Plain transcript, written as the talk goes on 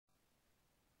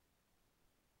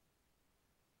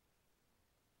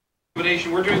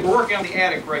We're working on the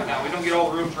attic right now. We don't get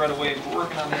all the rooms right away, but we're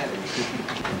working on the attic.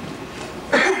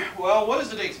 Well, what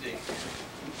is the date today?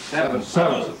 7.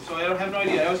 So I don't have no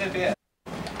idea. I always have to ask.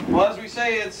 Well, as we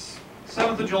say, it's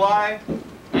 7th of July,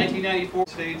 1994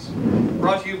 States,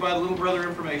 brought to you by the Little Brother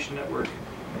Information Network.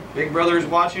 Big Brother is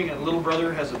watching and Little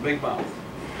Brother has a big mouth.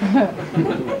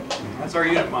 That's our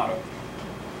unit motto.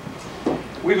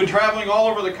 We've been traveling all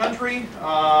over the country,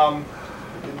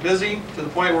 busy to the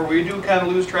point where we do kind of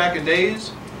lose track of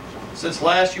days. Since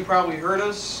last you probably heard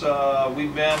us,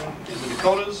 we've been in the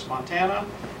Dakotas, Montana,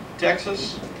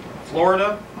 Texas,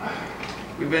 Florida.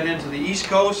 We've been into the East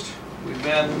Coast. We've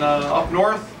been up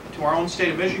north to our own state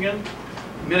of Michigan,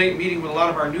 meeting with a lot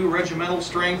of our new regimental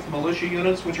strength militia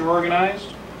units which are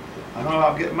organized. I don't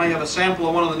know, I might have a sample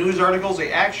of one of the news articles.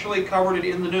 They actually covered it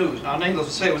in the news. Now, needless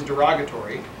to say, it was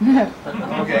derogatory,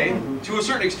 okay, to a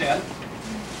certain extent.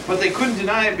 But they couldn't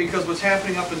deny it because what's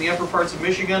happening up in the upper parts of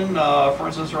Michigan, for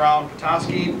instance, around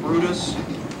Petoskey, Brutus,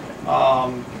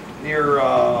 near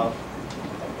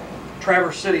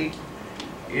Traverse City,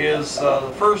 is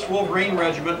the 1st Wolverine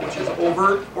Regiment, which is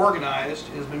overt organized,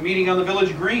 has been meeting on the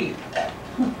village green.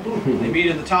 They meet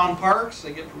in the town parks,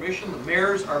 they get permission, the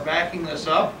mayors are backing this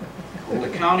up. The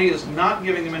county is not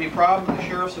giving them any problem. The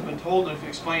sheriffs have been told and have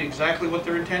explained exactly what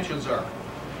their intentions are.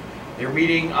 They're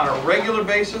meeting on a regular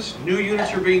basis. New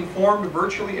units are being formed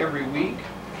virtually every week.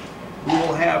 We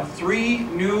will have 3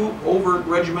 new overt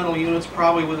regimental units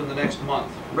probably within the next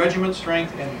month. Regiment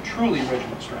strength and truly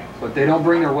regiment strength. But they don't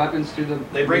bring their weapons to the...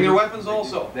 They bring their weapons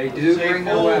also. They do bring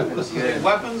their weapons. This is a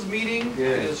weapons meeting. It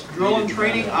is drill and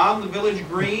training on the village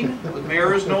green. The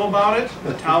mayors know about it.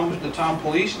 The town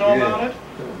police know about it.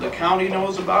 The county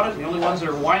knows about it. The only ones that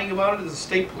are whining about it is the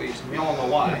state police, and we all know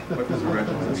why. Because the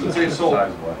regiment.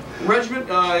 Regiment,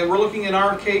 we're looking in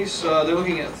our case, they're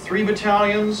looking at 3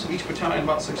 battalions, each battalion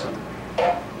about 600.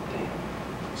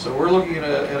 So we're looking at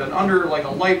an under, like a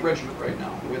light regiment right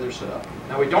now, the way they're set up.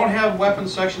 Now we don't have weapon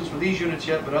sections for these units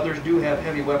yet, but others do have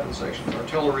heavy weapon sections,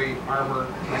 artillery, armor,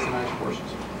 mechanized forces.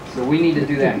 So we need to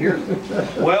do that here.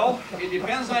 Well, it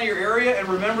depends on your area, and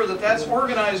remember that that's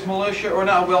organized militia, or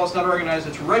not, well, it's not organized,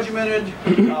 it's regimented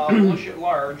militia at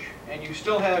large, and you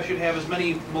still should have as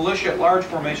many militia at large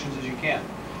formations as you can.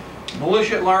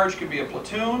 Militia at large could be a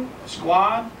platoon, a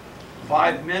squad,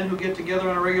 5 men who get together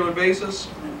on a regular basis,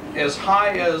 as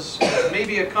high as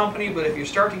maybe a company, but if you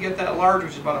start to get that large,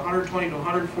 which is about 120 to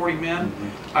 140 men,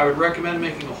 I would recommend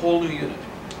making a whole new unit.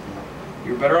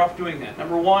 You're better off doing that.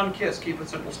 Number 1, KISS, keep it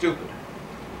simple, stupid.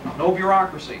 No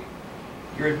bureaucracy.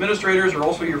 Your administrators are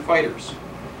also your fighters.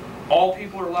 All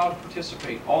people are allowed to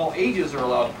participate. All ages are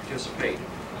allowed to participate.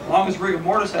 As long as rigor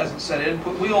mortis hasn't set in,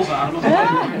 put wheels on them and let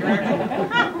them in the right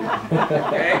direction.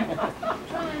 Okay?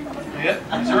 Yeah,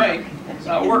 that's right. That's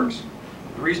how it works.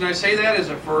 The reason I say that is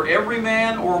that for every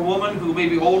man or woman who may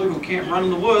be older who can't run in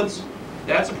the woods,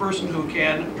 that's a person who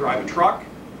can drive a truck,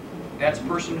 that's a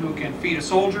person who can feed a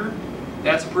soldier,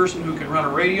 that's a person who can run a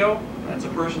radio, that's a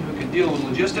person who can deal with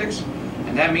logistics,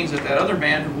 and that means that that other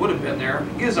man who would have been there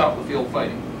is out in the field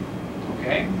fighting.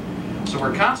 Okay? So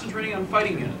we're concentrating on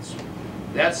fighting units.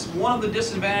 That's one of the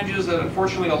disadvantages that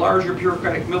unfortunately a larger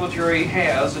bureaucratic military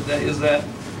has, and that is that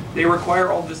they require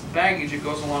all this baggage that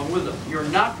goes along with them. You're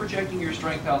not projecting your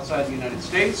strength outside the United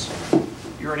States.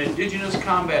 You're an indigenous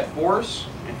combat force,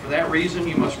 and for that reason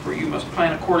you must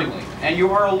plan accordingly. And you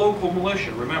are a local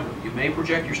militia, remember. You may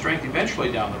project your strength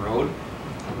eventually down the road,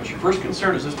 but your first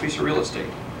concern is this piece of real estate.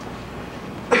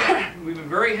 We've been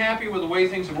very happy with the way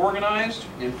things have organized.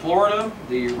 In Florida,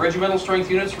 the regimental strength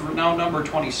units are now number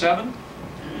 27,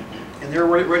 and their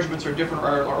regiments are different,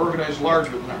 are organized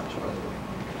larger than ours, by the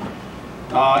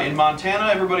way. In Montana,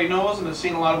 everybody knows and has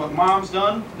seen a lot of what Mom's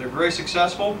done. They're very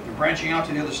successful. They're branching out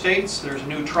to the other states. There's a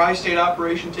new tri-state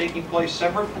operation taking place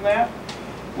separate from that,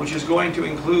 which is going to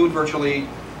include virtually,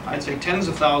 I'd say, tens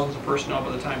of thousands of personnel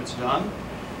by the time it's done.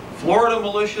 Florida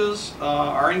militias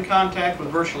are in contact with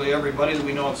virtually everybody that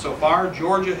we know of so far.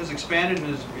 Georgia has expanded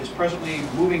and is presently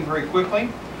moving very quickly.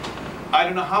 I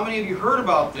don't know how many of you heard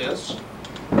about this.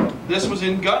 This was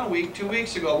in Gun Week 2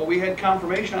 weeks ago, but we had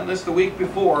confirmation on this the week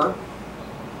before.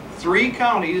 3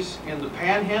 counties in the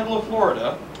panhandle of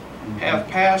Florida have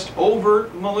passed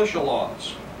overt militia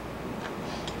laws.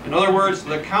 In other words,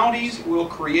 the counties will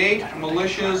create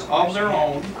militias of their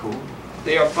own.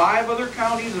 There are 5 other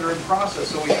counties that are in process,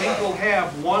 so we think we'll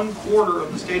have 1/4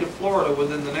 of the state of Florida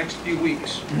within the next few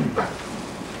weeks.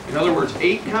 In other words,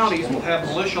 8 counties will have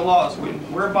militia laws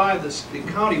whereby the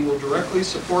county will directly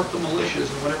support the militias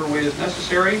in whatever way is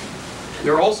necessary.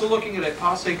 They're also looking at a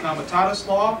posse comitatus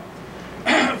law.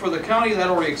 For the county that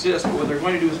already exists, but what they're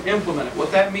going to do is implement it.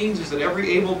 What that means is that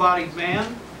every able-bodied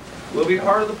man will be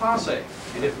part of the posse,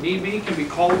 and if need be, can be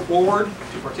called forward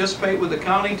to participate with the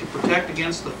county to protect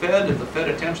against the Fed if the Fed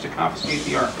attempts to confiscate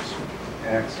the arms.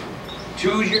 Excellent.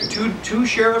 Two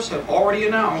sheriffs have already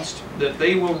announced that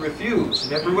they will refuse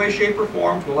in every way, shape, or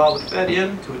form to allow the Fed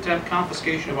in to attempt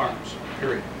confiscation of arms,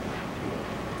 period.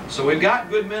 So we've got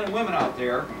good men and women out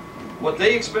there. What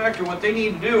they expect or what they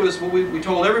need to do is, well, we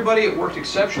told everybody it worked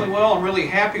exceptionally well. I'm really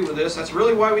happy with this. That's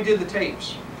really why we did the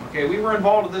tapes. Okay, we were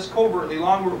involved with this covertly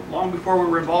long before we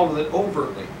were involved with it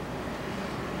overtly.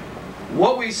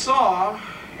 What we saw,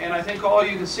 and I think all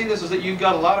you can see this, is that you've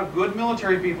got a lot of good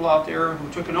military people out there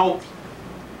who took an oath,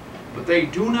 but they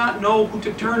do not know who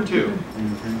to turn to.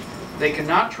 They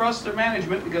cannot trust their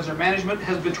management because their management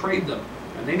has betrayed them,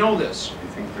 and they know this. They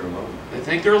think they're alone. They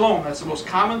think they're alone. That's the most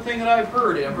common thing that I've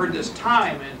heard. I've heard this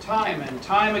time and time and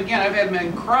time again. I've had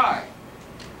men cry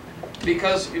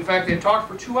because, in fact, they talked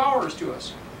for 2 hours to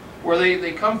us, where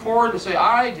they come forward and say,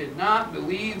 I did not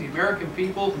believe the American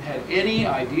people had any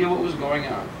idea what was going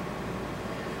on.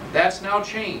 That's now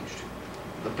changed.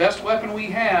 The best weapon we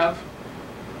have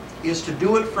is to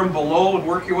do it from below and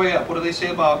work your way up. What do they say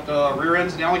about rear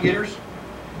ends and alligators?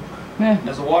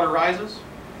 As the water rises?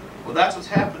 Well, that's what's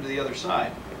happened to the other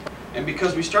side. And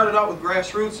because we started out with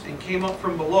grassroots and came up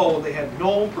from below, they had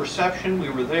no perception we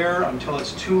were there until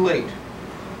it's too late.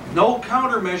 No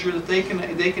countermeasure that they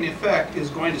can effect is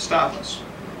going to stop us.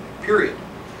 Period.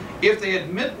 If they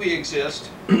admit we exist,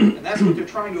 and that's what they're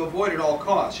trying to avoid at all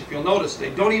costs. If you'll notice, they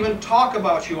don't even talk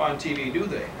about you on TV, do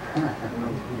they?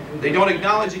 They don't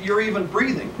acknowledge that you're even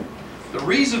breathing. The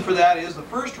reason for that is the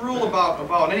first rule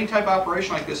about any type of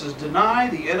operation like this is deny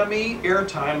the enemy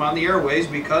airtime on the airways,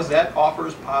 because that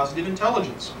offers positive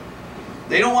intelligence.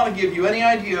 They don't want to give you any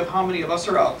idea of how many of us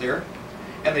are out there,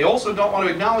 and they also don't want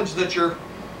to acknowledge that you're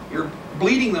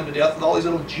bleeding them to death with all these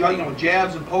little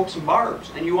jabs and pokes and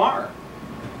barbs, and you are.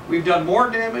 We've done more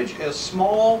damage as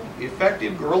small,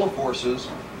 effective guerrilla forces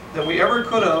than we ever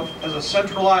could have as a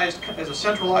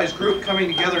centralized group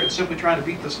coming together and simply trying to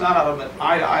beat the snot out of them at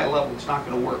eye-to-eye level. It's not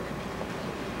going to work.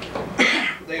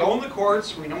 They own the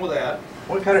courts, we know that.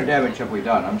 What kind of damage have we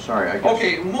done? I'm sorry, I guess.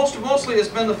 Okay, mostly it's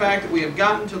been the fact that we have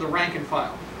gotten to the rank and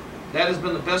file. That has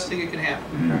been the best thing that can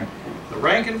happen. Okay. The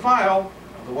rank and file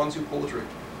are the ones who pull the trigger.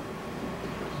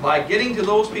 By getting to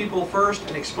those people first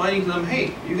and explaining to them,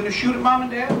 hey, you're going to shoot at mom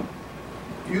and dad?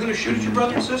 You're going to shoot at your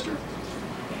brother and sister?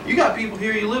 You got people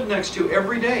here you live next to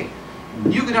every day.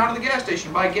 You get out of the gas station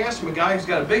and buy gas from a guy who's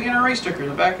got a big NRA sticker in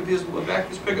the back of his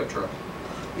pickup truck.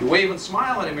 You wave and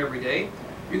smile at him every day.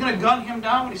 You're going to gun him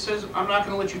down when he says, I'm not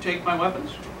going to let you take my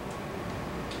weapons?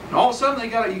 And all of a sudden, you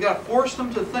got to force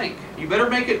them to think. You better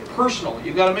make it personal.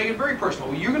 You've got to make it very personal.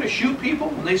 Well, you're going to shoot people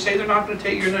when they say they're not going to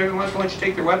take, you're not going to let you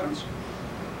take their weapons?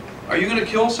 Are you going to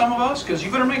kill some of us? Because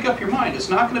you better make up your mind. It's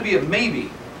not going to be a maybe.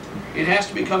 It has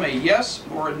to become a yes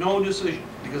or a no decision,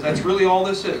 because that's really all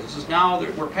this is. This is now,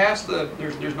 we're past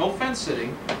there's no fence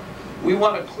sitting. We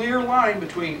want a clear line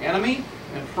between enemy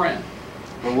and friend.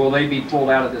 But will they be pulled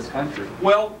out of this country?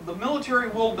 Well, the military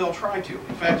they'll try to.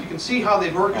 In fact, you can see how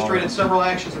they've orchestrated several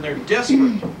actions, and they're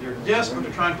desperate. They're desperate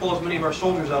to try and pull as many of our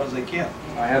soldiers out as they can.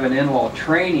 I have an in-law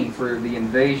training for the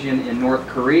invasion in North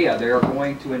Korea. They are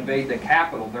going to invade the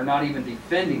capital. They're not even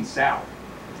defending South.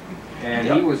 And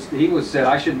he was said,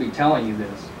 I shouldn't be telling you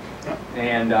this.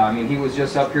 And I mean, he was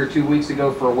just up here 2 weeks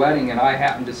ago for a wedding, and I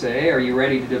happened to say, hey, are you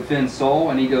ready to defend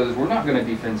Seoul? And he goes, we're not going to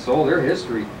defend Seoul. Their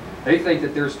history. They think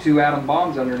that there's 2 atom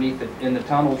bombs underneath in the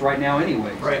tunnels right now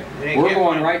anyway. Right. We're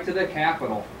going right to the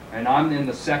capital, and I'm in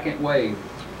the second wave.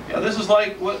 Yeah, this is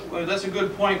like, that's a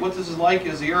good point. What this is like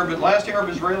is the last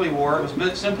Arab-Israeli war. It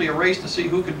was simply a race to see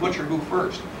who could butcher who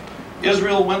first.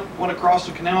 Israel went across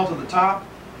the canal to the top.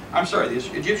 I'm sorry,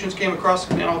 the Egyptians came across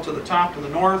the canal to the top, to the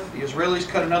north. The Israelis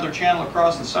cut another channel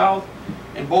across the south,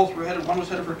 and both were headed, one was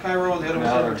headed for Cairo, the other was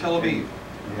headed for Tel Aviv.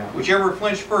 Yeah. Whichever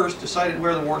flinched first decided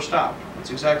where the war stopped. That's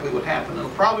exactly what happened, and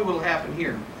probably what will happen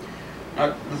here.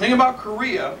 Now, the thing about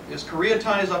Korea is Korea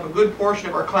ties up a good portion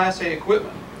of our Class A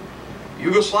equipment.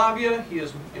 Yugoslavia,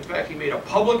 in fact, he made a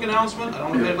public announcement. I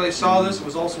don't know if anybody saw this. It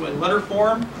was also in letter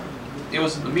form. It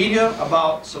was in the media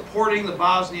about supporting the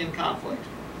Bosnian conflict.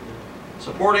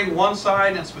 Supporting one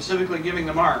side and specifically giving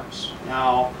them arms.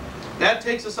 Now, that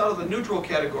takes us out of the neutral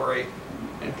category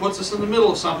and puts us in the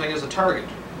middle of something as a target.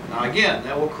 Now again,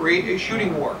 that will create a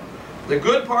shooting war. The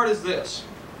good part is this.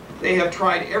 They have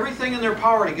tried everything in their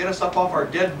power to get us up off our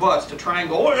dead butts to try and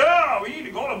go, oh yeah, we need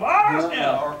to go to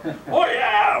Bosnia, or oh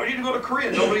yeah, we need to go to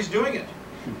Korea. Nobody's doing it.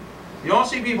 You don't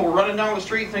see people running down the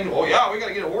street thinking, oh yeah, we got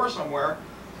to get a war somewhere.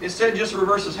 Instead, just the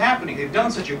reverse is happening. They've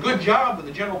done such a good job with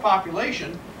the general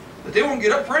population that they won't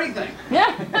get up for anything.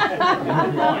 Yeah.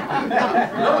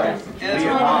 Really. And it's really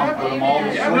what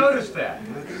happens. I've noticed that.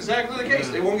 That's exactly the case.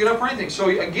 They won't get up for anything. So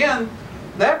again,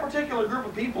 that particular group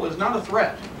of people is not a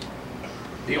threat.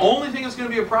 The only thing that's going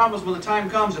to be a problem is when the time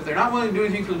comes, if they're not willing to do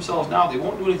anything for themselves now, they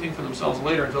won't do anything for themselves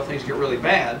later until things get really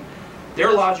bad.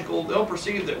 They're logical. They'll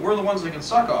perceive that we're the ones they can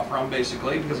suck off from,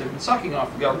 basically, because they've been sucking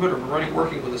off the government or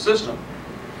working with the system.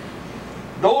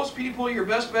 Those people, your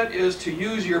best bet is to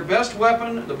use your best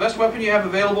weapon, the best weapon you have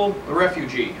available, the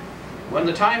refugee. When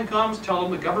the time comes, tell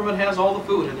them the government has all the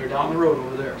food and they're down the road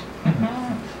over there.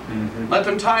 Let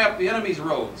them tie up the enemy's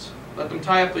roads. Let them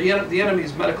tie up the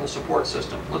enemy's medical support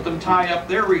system. Let them tie up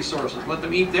their resources. Let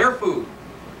them eat their food.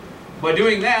 By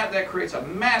doing that, that creates a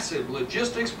massive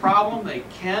logistics problem they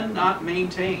cannot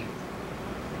maintain.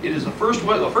 It is the first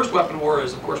weapon of war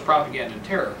is, of course, propaganda and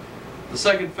terror. The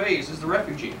second phase is the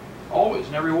refugee, always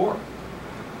in every war.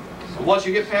 So once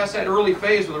you get past that early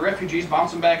phase where the refugees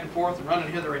bouncing back and forth and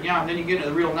running hither and yon, then you get into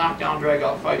the real knockdown,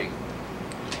 drag-out fighting.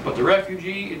 But the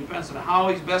refugee, it depends on how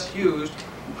he's best used.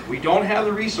 We don't have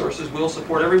the resources. We'll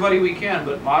support everybody we can,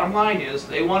 but bottom line is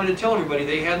they wanted to tell everybody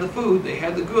they had the food, they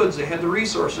had the goods, they had the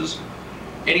resources.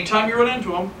 Anytime you run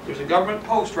into them, there's a government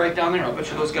post right down there. I bet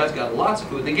you those guys got lots of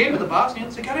food. They gave it to the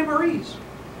Bosnians. They got MREs.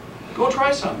 Go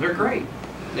try some. They're great.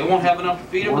 They won't have enough to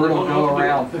feed them. Word will go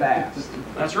around fast.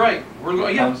 That's right. We're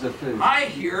going. Yeah. Comes the food. I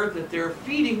hear that they're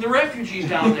feeding the refugees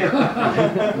down there.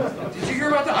 Did you hear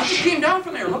about that? I just came down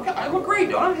from there. Look, I look great,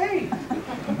 don't I? Hey.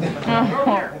 Over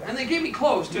there. And they gave me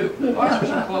clothes too. Buy for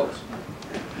some clothes.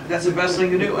 That's the best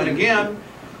thing to do. And again,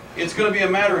 it's going to be a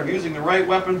matter of using the right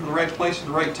weapon for the right place at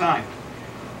the right time.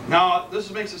 Now,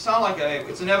 this makes it sound like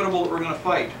it's inevitable that we're going to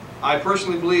fight. I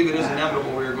personally believe it is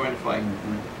inevitable we are going to fight.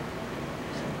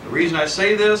 The reason I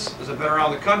say this is I've been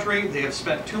around the country. They have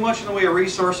spent too much in the way of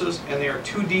resources, and they are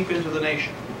too deep into the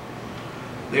nation.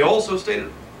 They also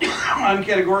stated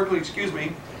uncategorically, excuse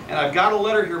me, and I've got a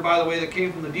letter here, by the way, that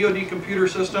came from the DoD computer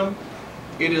system.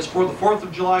 It is for the 4th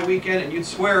of July weekend, and you'd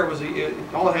swear it was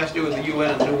all it has to do with the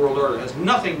UN and the New World Order. It has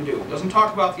nothing to do. It doesn't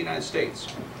talk about the United States.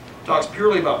 It talks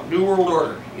purely about New World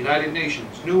Order, United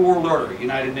Nations, New World Order,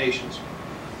 United Nations.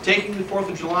 Taking the 4th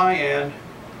of July and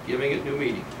giving it new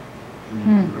meaning.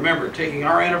 Remember, taking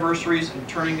our anniversaries and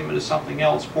turning them into something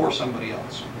else for somebody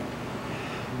else.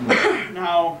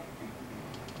 Now,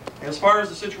 as far as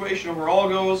the situation overall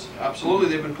goes, absolutely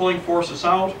they've been pulling forces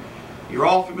out. You're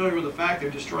all familiar with the fact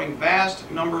they're destroying vast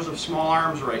numbers of small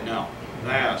arms right now.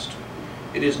 Vast.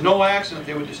 It is no accident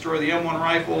they would destroy the M1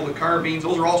 rifle, the carbines.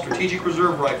 Those are all strategic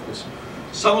reserve rifles.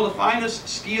 Some of the finest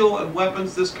steel and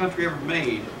weapons this country ever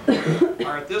made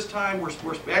are at this time, we're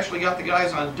actually got the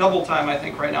guys on double time, I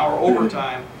think, right now, or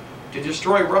overtime, to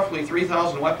destroy roughly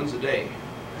 3,000 weapons a day.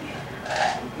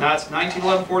 Now it's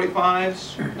 1911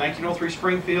 45s, 1903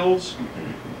 Springfields,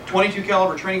 22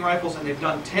 caliber training rifles, and they've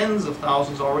done tens of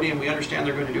thousands already, and we understand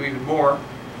they're going to do even more.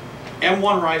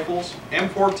 M1 rifles,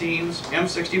 M14s,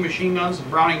 M60 machine guns, and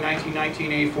Browning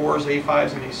 1919 A4s,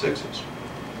 A5s, and A6s.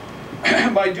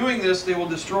 By doing this, they will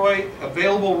destroy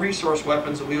available resource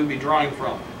weapons that we would be drawing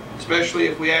from, especially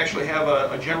if we actually have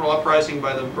a general uprising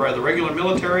by the regular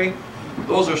military.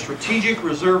 Those are strategic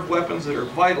reserve weapons that are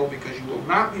vital because you will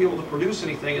not be able to produce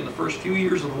anything in the first few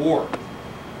years of the war.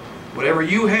 Whatever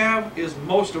you have is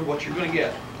most of what you're going to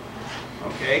get.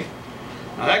 Okay?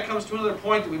 Now that comes to another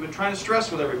point that we've been trying to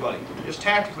stress with everybody. Just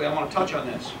tactically, I want to touch on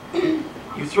this.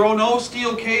 You throw no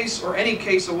steel case or any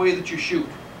case away that you shoot.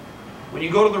 When you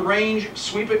go to the range,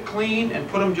 sweep it clean and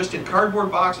put them just in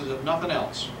cardboard boxes if nothing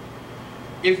else.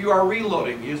 If you are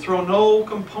reloading, you throw no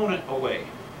component away.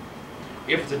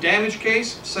 If it's a damaged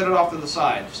case, set it off to the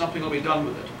side. Something will be done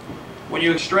with it. When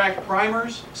you extract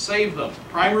primers, save them.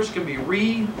 Primers can be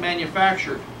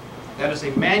remanufactured. That is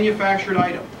a manufactured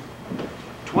item.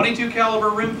 22 caliber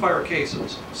rimfire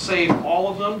cases, save all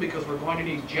of them because we're going to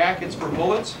need jackets for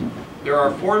bullets. There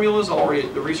are formulas already,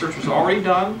 the research was already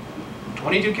done.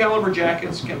 22 caliber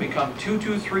jackets can become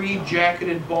 223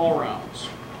 jacketed ball rounds.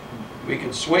 We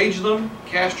can swage them,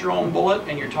 cast your own bullet,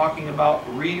 and you're talking about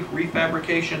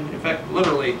refabrication, in fact,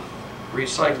 literally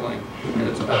recycling.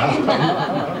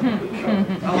 I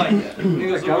like that.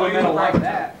 The government will like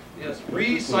that. Yes,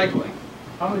 recycling.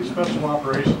 How many special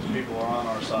operations people are on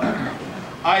our side?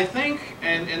 I think,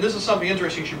 and this is something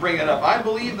interesting, you should bring that up. I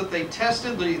believe that they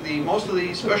tested most of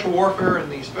the special warfare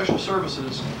and the special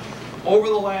services over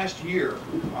the last year,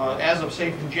 as of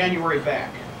say from January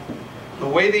back. The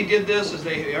way they did this is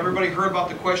everybody heard about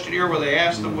the questionnaire where they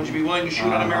asked them, would you be willing to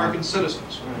shoot at American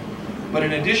citizens? But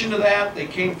in addition to that, they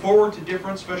came forward to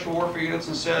different special warfare units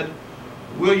and said,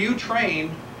 will you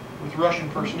train with Russian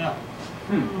personnel?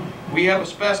 We have a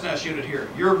Spetsnaz unit here.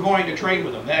 You're going to train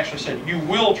with them. They actually said, you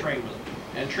will train with them.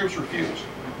 And troops refused.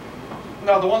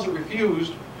 Now, the ones that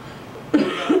refused,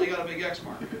 they got a big X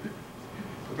mark.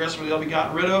 Progressively, they'll be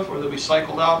gotten rid of, or they'll be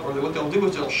cycled out, or what they'll do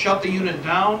is they'll shut the unit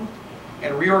down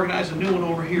and reorganize a new one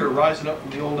over here, rise it up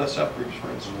from the old SF groups, for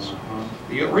instance.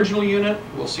 The original unit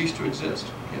will cease to exist.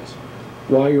 Yes.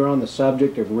 While you're on the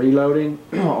subject of reloading,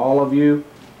 all of you,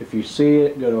 if you see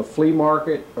it, go to a flea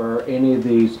market or any of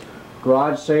these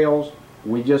garage sales.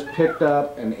 We just picked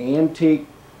up an antique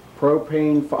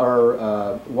propane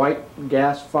or white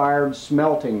gas-fired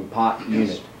smelting pot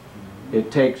unit.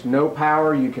 It takes no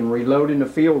power. You can reload in the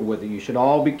field with it. You should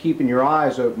all be keeping your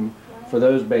eyes open for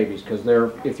those babies, because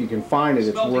they're, if you can find it,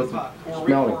 it's worth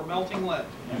smelting. Or melting lead.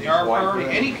 They are priority.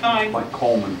 Any kind, Like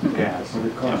Coleman gas.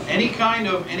 any kind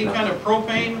of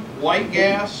propane, white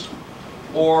gas,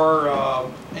 or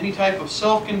any type of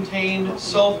self-contained,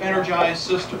 self-energized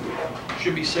system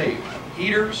should be saved.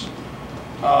 Heaters,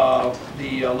 the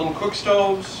little cook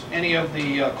stoves, any of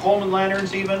the Coleman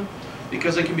lanterns even,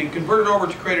 because they can be converted over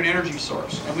to create an energy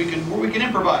source, and we can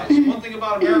improvise. One thing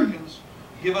about Americans,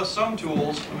 give us some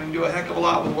tools, and we can do a heck of a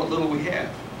lot with what little we have.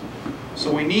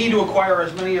 So we need to acquire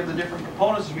as many of the different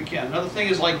components as we can. Another thing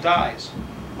is like dies.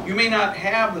 You may not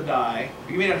have the die,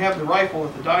 you may not have the rifle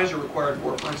that the dies are required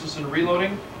for instance, in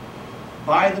reloading.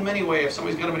 Buy them anyway if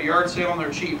somebody's got them at a yard sale and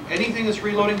they're cheap. Anything that's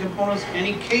reloading components,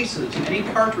 any cases, any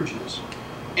cartridges,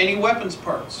 any weapons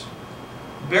parts,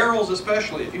 barrels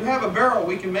especially. If you have a barrel,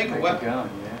 we can make a weapon. Gun,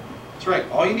 yeah. That's right.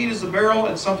 All you need is the barrel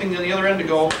and something on the other end to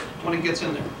go when it gets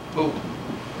in there. Boom.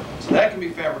 So that can be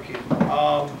fabricated.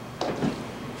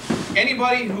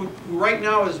 Anybody who right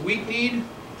now is weak-kneed,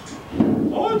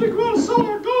 oh, I think we want to sell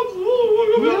our guns.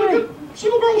 Oh, we're going to get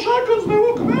single-barrel shotguns and they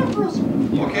won't come after us.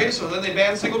 Okay, so then they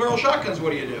ban single-barrel shotguns.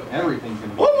 What do you do? Everything can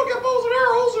be. Well, we'll get bows and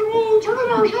arrows and we'll turn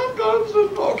in our shotguns.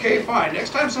 And, okay, fine.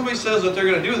 Next time somebody says that they're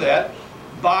going to do that,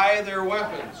 buy their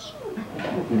weapons.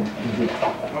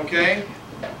 Okay?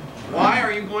 Why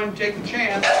are you going to take the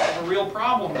chance of a real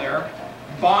problem there?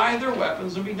 Buy their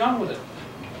weapons and be done with it.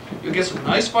 You'll get some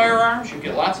nice firearms, you'll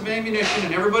get lots of ammunition,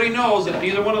 and everybody knows that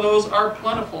neither one of those are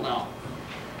plentiful now.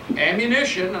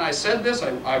 Ammunition, and I said this,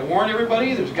 I warned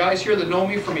everybody, there's guys here that know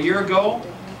me from a year ago,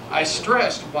 I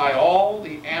stressed buy all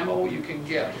the ammo you can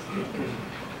get.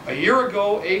 A year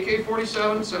ago, AK-47,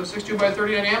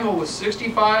 7.62x39 ammo was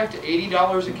 $65 to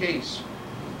 $80 a case.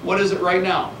 What is it right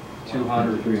now?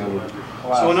 200, 300.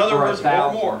 So in other For words, or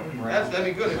 1,000. more. Right. That'd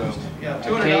be good. So, Yeah, a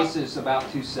 $200. case is about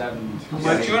 270. How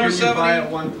much can you 270? buy at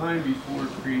one time before it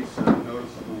creates a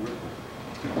noticeable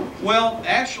ripple? Well,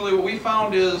 actually, what we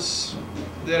found is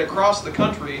that across the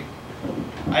country,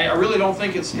 I really don't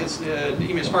think it's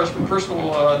even as far as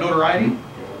personal notoriety.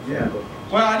 Yeah.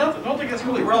 Well, I don't think that's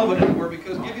really relevant anymore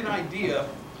because, give you an idea,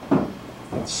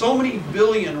 so many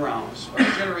billion rounds are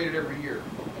generated every year,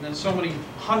 and then so many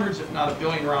hundreds, if not a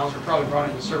billion rounds, are probably brought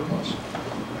into surplus.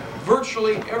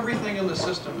 Virtually everything in the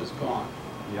system is gone.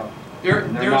 Yep.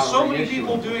 There are so many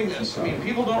people doing this. I mean,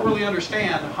 people don't really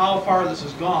understand how far this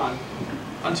has gone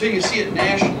until you see it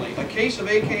nationally. A case of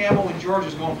AK ammo in Georgia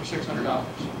is going for $600.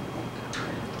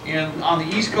 And on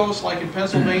the East Coast, like in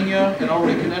Pennsylvania and over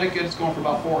in Connecticut, it's going for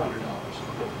about $400.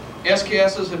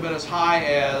 SKSs have been as high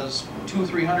as $200,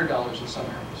 $300 in some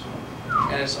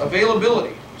areas. And it's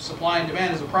availability. Supply and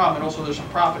demand is a problem, and also there's some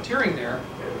profiteering there.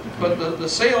 But the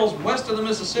sales west of the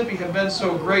Mississippi have been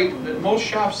so great that most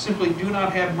shops simply do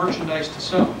not have merchandise to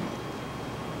sell.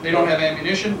 They don't have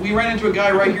ammunition. We ran into a guy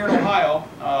right here in Ohio.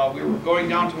 We were going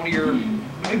down to one of your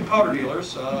big powder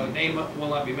dealers. Name will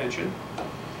not be mentioned.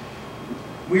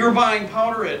 We were buying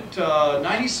powder at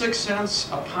 96 cents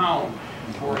a pound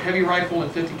for heavy rifle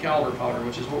and 50 caliber powder,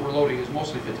 which is what we're loading, is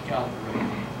mostly 50 caliber,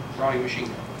 right? Browning machine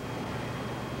gun.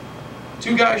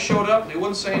 Two guys showed up, they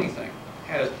wouldn't say anything.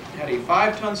 Had a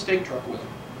 5-ton stake truck with them.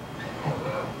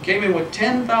 Came in with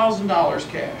 $10,000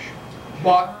 cash.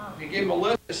 He gave him a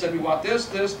list. They said, we want this,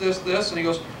 this, this, this. And he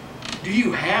goes, do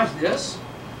you have this?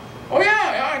 Oh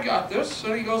yeah, I got this.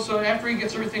 So he goes, after he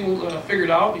gets everything figured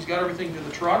out, he's got everything to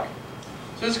the truck.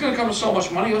 So it's going to come to so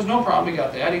much money. He goes, no problem, we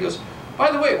got that. He goes,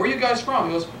 by the way, where are you guys from?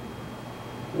 He goes,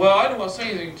 well, I didn't want to say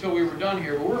anything until we were done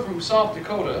here, but we're from South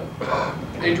Dakota.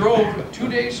 They drove 2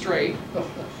 days straight.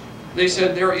 They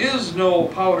said, there is no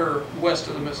powder west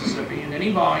of the Mississippi in any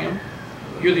volume.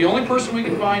 You're the only person we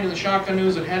could find in the shotgun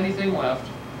news that had anything left.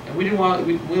 And we didn't want,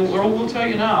 we'll tell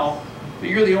you now, but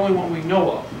you're the only one we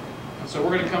know of. And so we're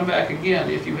going to come back again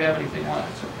if you have anything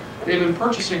left. They've been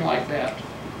purchasing like that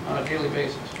on a daily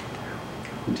basis.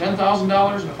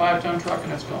 $10,000 in a 5-ton truck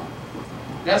and it's gone.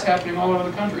 That's happening all over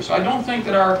the country. So I don't think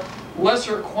that our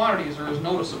lesser quantities are as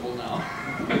noticeable now.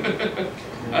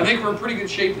 I think we're in pretty good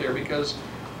shape there, because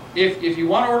if you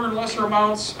want to order in lesser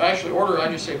amounts, actually order,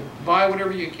 I just say buy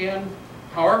whatever you can.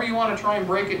 However you want to try and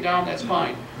break it down, that's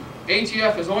fine.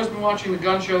 ATF has always been watching the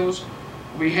gun shows.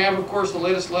 We have, of course, the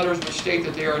latest letters which state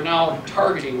that they are now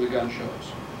targeting the gun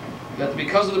shows. That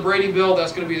because of the Brady bill,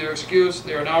 that's going to be their excuse.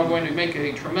 They are now going to make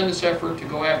a tremendous effort to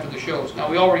go after the shows. Now,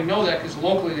 we already know that because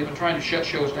locally they've been trying to shut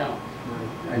shows down.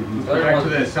 Back to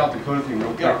the South Dakota thing real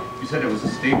quick. Yeah. You said it was a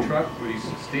state truck? Would you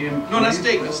stay in? No, not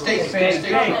state, it's state. State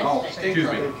truck. Oh, State excuse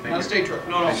truck. me. Thank Not a you. state truck.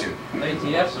 No, no. Thank you.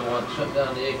 ATF's the one that shut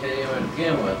down the AKM to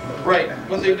begin with. Right.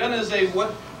 What they've done is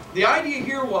the idea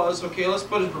here was, okay, let's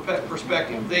put it in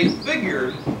perspective. They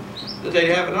figured that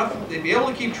they'd have enough, they'd be able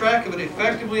to keep track of it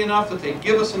effectively enough that they'd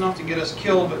give us enough to get us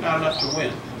killed, but not enough to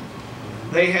win.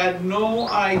 They had no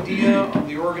idea of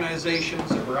the organizations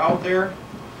that were out there.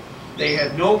 They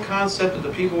had no concept that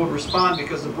the people would respond,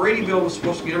 because the Brady bill was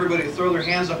supposed to get everybody to throw their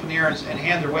hands up in the air and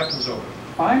hand their weapons over.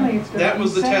 Finally, it's going to That be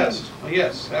was the safe. test.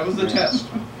 Yes, that was the test.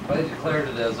 They declared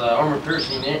it as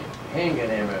armor-piercing handgun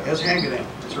ammo. As handgun ammo,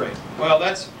 that's right. Well,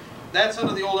 that's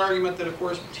under the old argument that, of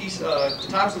course, the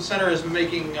Thompson Center has been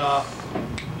making, the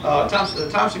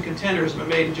Thompson Contender has been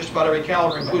made in just about every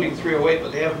caliber, including .308,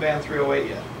 but they haven't banned .308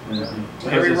 yet. Because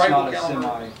Every it's rifle not a caliber.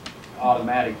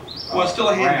 semi-automatic. Well, it's still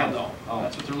a handgun, round. though. Oh.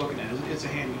 That's what they're looking at. It's a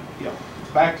handgun. Yeah.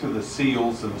 Back to the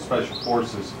SEALs and the Special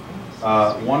Forces,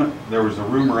 there was a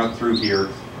rumor up through here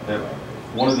that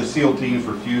one of the SEAL teams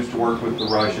refused to work with the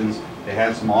Russians. They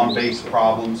had some on-base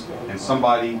problems, and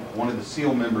one of the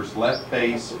SEAL members left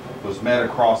base, was met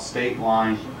across state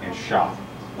line and shot.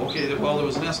 Okay, well, that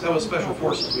was Special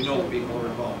Forces. We know the people who were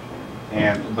involved.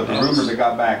 But the rumor that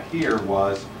got back here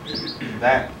was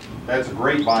that's a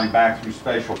grapevine back through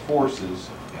Special Forces,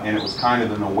 and it was kind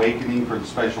of an awakening for the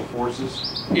Special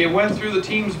Forces. It went through the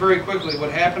teams very quickly.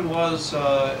 What happened was,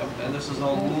 and this is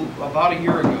about a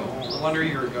year ago, a little under a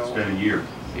year ago. It's been a year.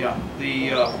 Yeah,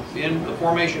 the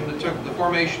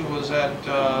formation was at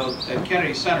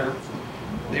Kennedy Center.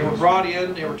 They were brought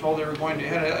in. They were told they were going to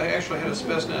actually had a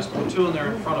Spetsnaz platoon there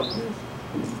in front of them.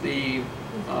 The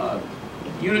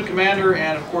unit commander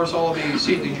and, of course, all of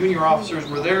the junior officers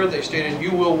were there. They stated,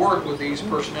 "You will work with these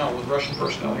personnel, with Russian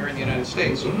personnel here in the United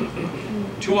States."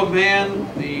 To a man,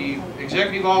 the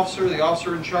executive officer, the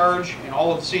officer in charge, and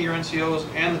all of the senior NCOs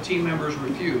and the team members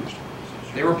refused.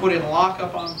 They were put in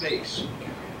lockup on base.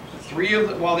 Three of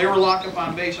them, while they were locked up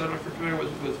on base, I don't know if you're familiar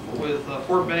with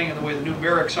Fort Benning and the way the new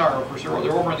barracks are.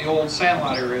 They're over in the old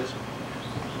Sandlot areas.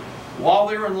 While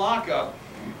they were in lockup,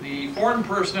 the foreign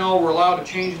personnel were allowed to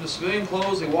change into civilian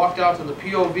clothes. They walked out to the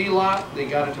POV lot. They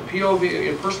got into POV,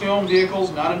 in personally owned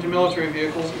vehicles, not into military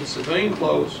vehicles, in civilian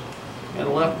clothes, and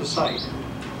left the site.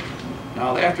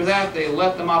 Now, after that, they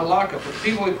let them out of lockup. But the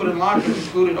people they put in lockup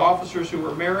included officers who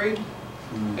were married,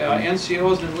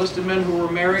 NCOs and enlisted men who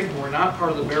were married, who were not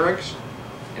part of the barracks.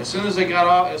 As soon as they got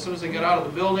out of the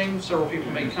building, several people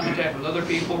made contact with other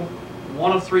people.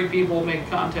 One of 3 people made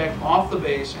contact off the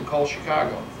base and called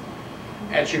Chicago.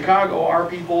 At Chicago, our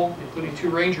people, including 2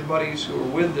 Ranger buddies who were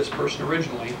with this person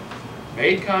originally,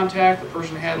 made contact. The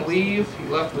person had to leave. He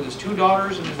left with his 2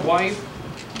 daughters and his wife.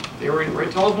 They were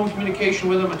in telephone communication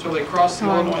with him until they crossed the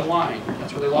Illinois line.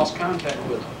 That's where they lost contact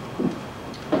with him.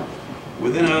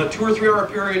 Within a 2 or 3 hour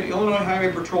period, Illinois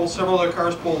Highway Patrol, several other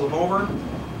cars pulled them over.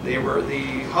 The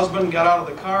husband got out of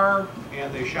the car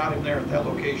and they shot him there at that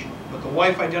location. But the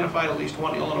wife identified at least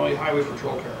 1 Illinois Highway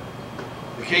Patrol car.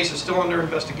 The case is still under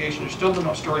investigation. There's still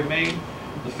no story made.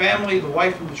 The family, the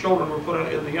wife and the children were put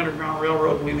in the Underground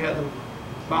Railroad, and we've had them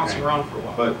bouncing around for a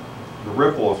while. But the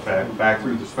ripple effect back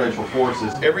through the Special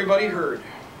Forces, Everybody heard.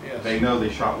 Yes. they know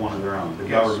they shot one of their own. The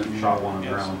Yes. government shot one of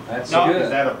their Yes. own. That's Now, good. Is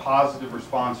that a positive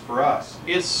response for us?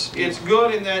 It's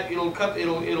good in that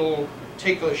it'll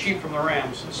take the sheep from the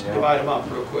rams and Yeah. divide them up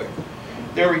real quick.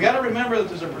 We got to remember that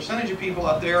there's a percentage of people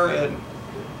out there, and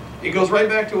it goes right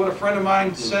back to what a friend of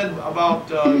mine said about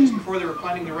just before they were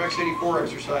planning the Rex 84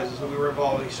 exercises that we were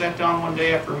involved in. He sat down one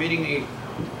day after a meeting.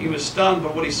 He was stunned,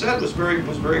 but what he said was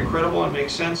very credible and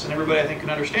makes sense, and everybody I think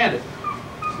can understand it.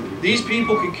 These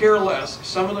people could care less.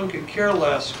 Some of them could care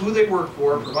less who they work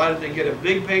for, provided they get a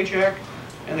big paycheck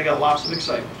and they got lots of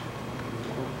excitement.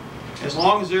 As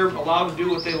long as they're allowed to do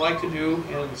what they like to do,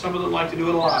 and some of them like to do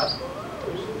it a lot,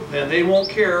 then they won't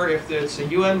care if it's a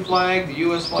UN flag, the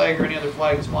US flag, or any other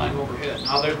flag that's flying overhead.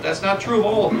 Now, that's not true of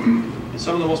all of them. And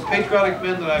some of the most patriotic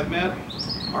men that I've met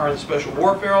are in the special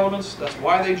warfare elements. That's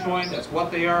why they joined. That's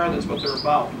what they are. That's what they're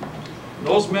about.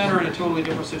 Those men are in a totally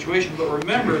different situation, but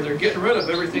remember, they're getting rid of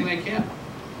everything they can.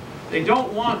 They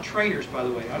don't want trainers, by the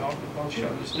way.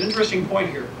 It's an interesting point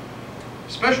here.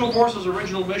 Special Forces'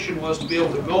 original mission was to be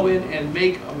able to go in and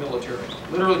make a military,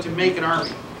 literally to make an army.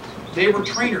 They were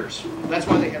trainers. That's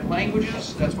why they had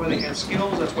languages, that's why they had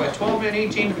skills, that's why a 12-man,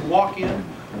 18 could walk in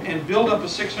and build up a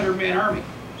 600-man army.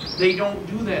 They don't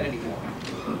do that anymore.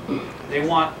 They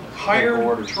want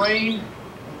hired, trained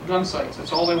gun sites.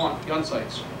 That's all they want, gun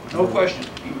sites. No question.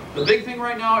 The big thing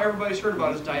right now everybody's heard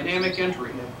about is dynamic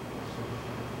entry.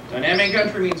 Dynamic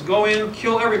entry means go in,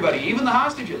 kill everybody, even the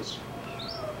hostages.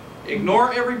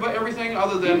 Ignore everything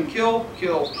other than kill,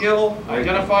 kill, kill.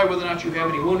 Identify whether or not you have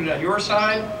any wounded on your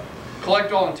side.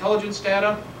 Collect all intelligence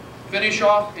data. Finish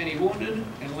off any wounded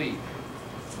and leave.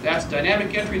 That's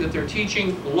dynamic entry that they're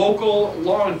teaching local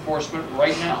law enforcement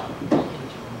right now.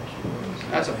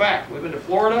 That's a fact. We've been to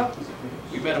Florida,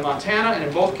 we've been to Montana, and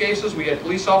in both cases we had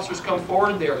police officers come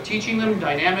forward. They are teaching them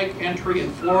dynamic entry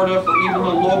in Florida for even the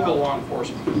local law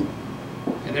enforcement.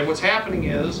 And then what's happening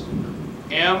is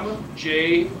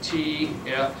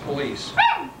MJTF police.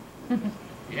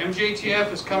 The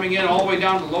MJTF is coming in all the way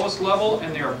down to the lowest level,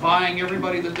 and they are buying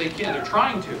everybody that they can. They're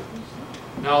trying to.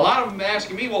 Now a lot of them are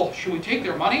asking me, well, should we take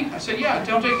their money? I said, yeah,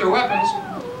 don't take their weapons.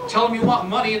 Tell them you want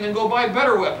money and then go buy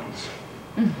better weapons.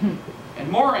 And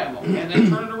more ammo, and then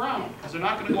turn it around. Because they're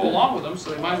not going to go along with them,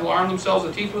 so they might as well arm themselves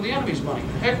to teeth with the enemy's money.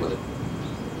 Heck with it.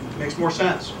 Makes more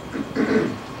sense.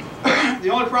 The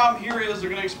only problem here is they're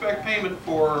going to expect payment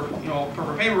for,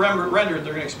 for payment rendered,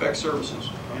 they're going to expect services.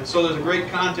 And so there's a great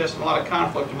contest and a lot of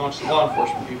conflict amongst the law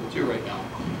enforcement people too right now.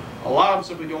 A lot of them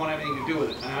simply don't want anything to do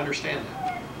with it, and I understand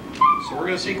that. So we're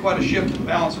going to see quite a shift in the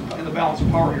balance of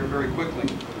power here very quickly.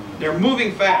 They're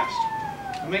moving fast.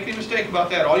 Don't make any mistake about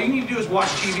that. All you need to do is watch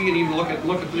TV and even look at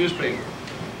the newspaper.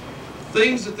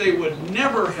 Things that they would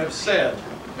never have said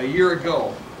a year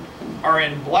ago are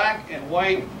in black and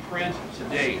white print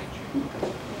today.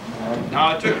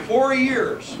 Now it took 4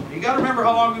 years. You got to remember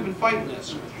how long we've been fighting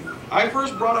this. I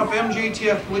first brought up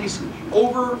MJTF police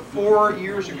over 4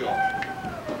 years ago.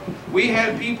 We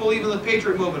had people, even the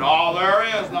Patriot movement, oh, there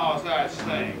is no such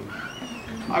thing.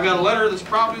 I got a letter that's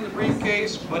probably in the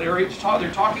briefcase, but they're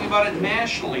talking about it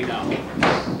nationally now.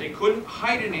 They couldn't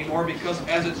hide it anymore because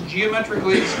as it's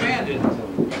geometrically expanded,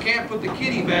 you can't put the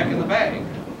kitty back in the bag.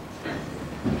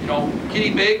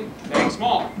 Kitty big, bag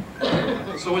small.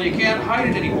 So when you can't hide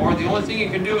it anymore, the only thing you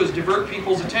can do is divert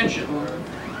people's attention.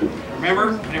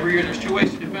 Remember, whenever there's two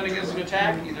ways to defend against an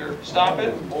attack, either stop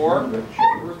it or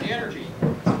divert the energy.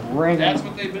 That's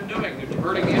what they've been doing. They're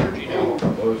diverting the energy now.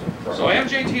 So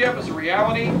MJTF is a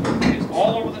reality. It's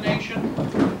all over the nation.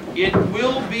 It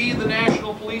will be the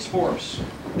national police force.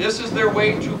 This is their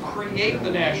way to create the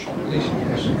national police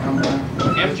force.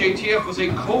 MJTF was a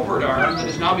covert arm that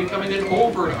is now becoming an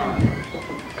overt arm.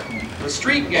 The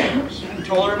street gangs. I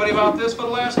told everybody about this for the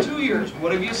last 2 years.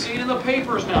 What have you seen in the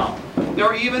papers now?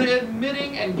 They're even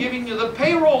admitting and giving you the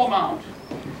payroll amount.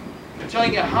 They're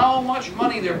telling you how much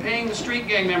money they're paying the street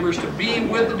gang members to be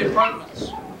with the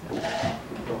departments.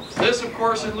 This, of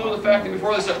course, in lieu of the fact that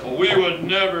before they said, well, we would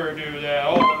never do that.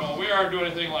 Oh, no, we aren't doing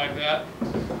anything like that.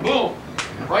 Boom.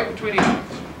 Right between the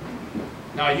eyes.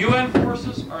 Now, UN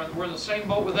forces we're in the same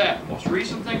boat with that. The most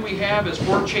recent thing we have is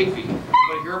Fort Chaffee.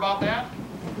 Anybody hear about that?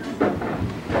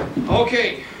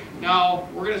 Okay. Now,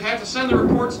 we're going to have to send the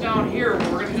reports down here.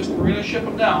 We're going to ship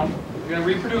them down. We're going to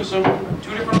reproduce them.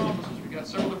 2 different offices. We've got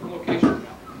several different locations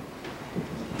now.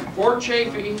 Fort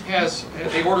Chaffee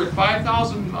they ordered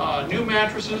 5,000 new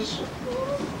mattresses,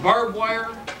 barbed wire,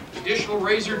 additional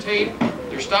razor tape.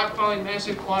 They're stockpiling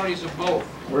massive quantities of both.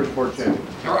 Where's Fort Chaffee?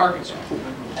 Arkansas.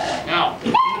 Now,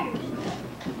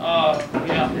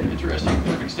 yeah, interesting.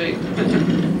 Perfect state.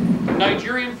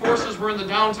 Nigerian forces were in the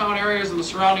downtown areas of the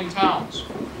surrounding towns.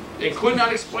 They could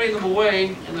not explain them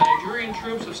away, and the Nigerian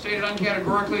troops have stated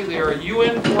uncategorically they are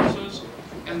UN forces,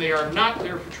 and they are not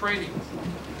there for training.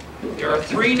 There are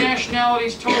 3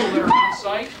 nationalities total that are on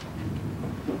site.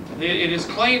 It is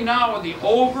claimed now in the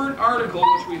overt article,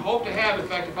 which we hope to have. In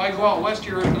fact, if I go out west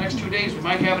here in the next 2 days, we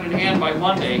might have it in hand by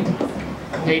Monday.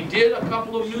 They did a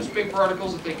couple of newspaper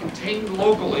articles that they contained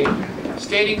locally,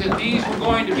 stating that these were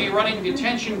going to be running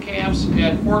detention camps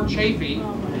at Fort Chaffee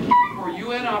for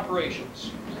UN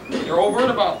operations. They're overt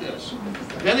about this.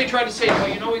 Then they tried to say,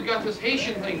 well, we've got this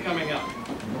Haitian thing coming up.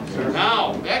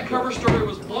 Now, that cover story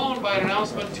was blown by an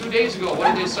announcement 2 days ago.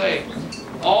 What did they say?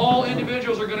 All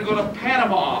individuals are going to go to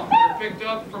Panama that are picked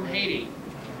up from Haiti.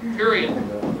 Period.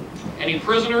 Any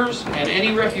prisoners and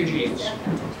any refugees.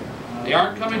 They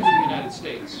aren't coming to the United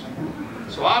States.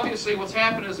 So obviously what's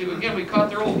happened is, again, we caught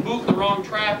their old boot in the wrong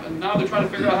trap, and now they're trying to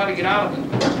figure out how to get out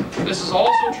of it. This is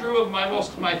also true of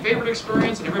my favorite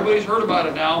experience, and everybody's heard about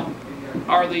it now,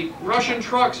 are the Russian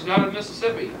trucks down in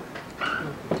Mississippi.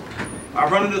 All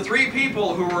I've run into 3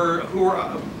 people who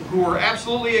were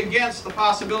absolutely against the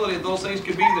possibility that those things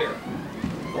could be there.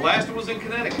 The last one was in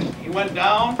Connecticut. He went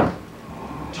down,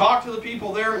 talked to the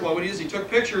people there. Well, what he did is he took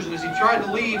pictures, and as he tried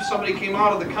to leave, somebody came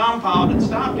out of the compound and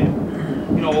stopped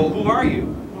him. You know, well, who are you?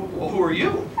 Well, who are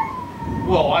you?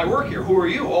 Well, I work here. Who are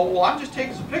you? Oh, well, I'm just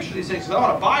taking some pictures of these things because I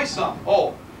want to buy some.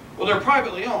 Oh, well, they're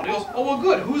privately owned. He goes, oh, well,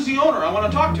 good. Who's the owner? I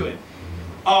want to talk to him.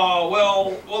 Well,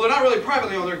 they're not really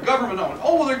privately owned. They're government owned.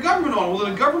 Oh, well, they're government owned. Well,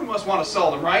 the government must want to sell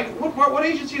them, right? What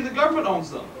agency of the government owns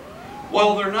them?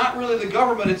 Well, they're not really the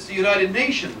government. It's the United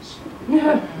Nations.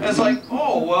 And it's like,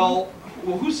 oh, well,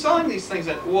 who's selling these things?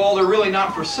 Well, they're really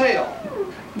not for sale.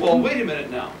 Well, wait a minute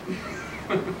now.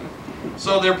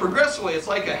 So they're progressively, it's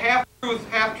like a half-truth,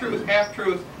 half-truth,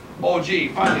 half-truth. Oh, gee,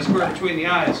 finally squared between the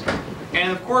eyes.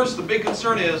 And of course, the big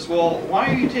concern is, well, why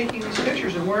are you taking these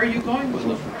pictures and where are you going with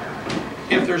them?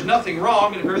 If there's nothing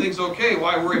wrong and if everything's okay,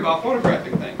 why worry about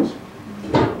photographing things?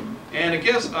 And I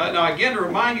guess, now again, to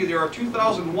remind you, there are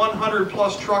 2,100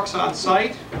 plus trucks on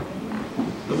site.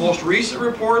 The most recent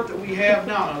report that we have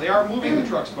now they are moving the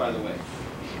trucks, by the way.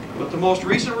 But the most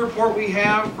recent report we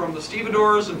have from the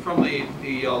stevedores and from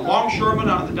the longshoremen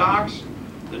on the docks,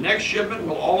 the next shipment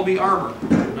will all be armor.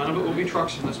 None of it will be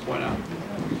trucks from this point on.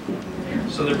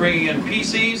 So they're bringing in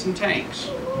PCs and tanks,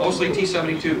 mostly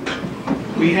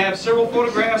T-72s. We have several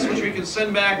photographs which we can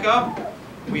send back up.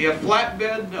 We have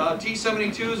flatbed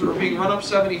T-72s that are being run up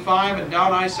 75 and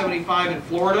down I-75 in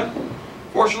Florida.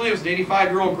 Fortunately, it was an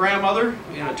 85-year-old grandmother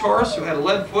in a Taurus who had a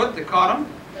lead foot that caught him.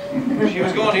 She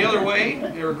was going the other way.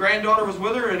 Her granddaughter was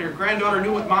with her, and her granddaughter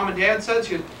knew what Mom and Dad said.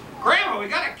 She said, Grandma, we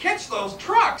got to catch those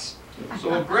trucks.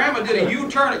 So Grandma did a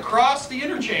U-turn across the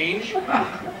interchange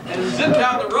and zipped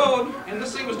down the road, and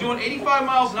this thing was doing 85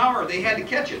 miles an hour. They had to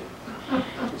catch it.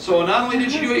 So not only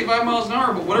did she do 85 miles an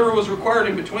hour, but whatever was required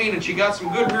in between, and she got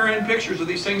some good rear-end pictures of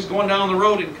these things going down the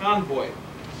road in convoy.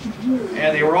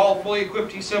 And they were all fully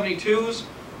equipped T-72s.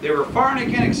 They were far and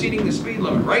again exceeding the speed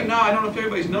limit. Right now, I don't know if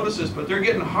everybody's noticed this, but they're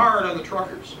getting hard on the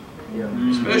truckers.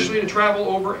 Especially to travel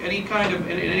over any kind of,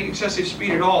 any excessive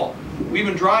speed at all. We've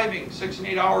been driving 6 and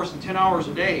 8 hours and 10 hours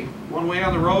a day, one way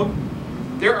on the road.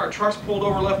 There are trucks pulled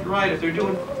over left and right if they're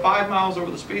doing 5 miles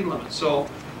over the speed limit. So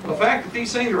the fact that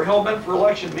these things are hell-bent for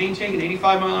election, maintaining an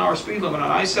 85-mile-an-hour speed limit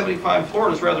on I-75 in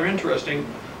Florida is rather interesting,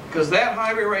 because that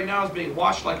highway right now is being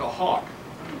watched like a hawk.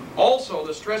 Also,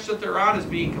 the stretch that they're on is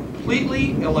being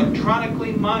completely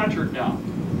electronically monitored now.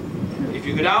 If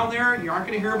you go down there, you aren't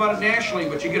going to hear about it nationally,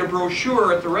 but you get a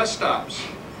brochure at the rest stops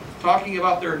talking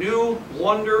about their new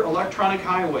Wonder electronic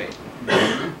highway.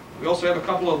 We also have a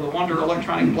couple of the Wonder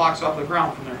electronic blocks off the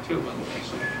ground from there too, by the way.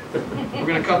 So we're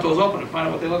going to cut those open and find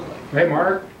out what they look like. Hey,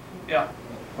 Mark. Yeah.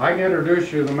 I can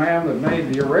introduce you to the man that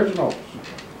made the originals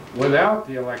without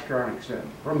the electronics in,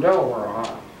 from Delaware,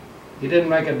 Ohio. He didn't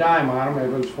make a dime on them,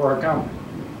 it was for a company.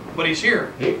 But he's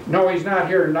here. No, he's not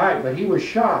here tonight, but he was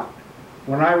shocked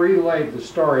when I relayed the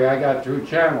story. I got 2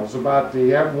 channels about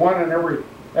the one in every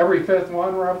 5th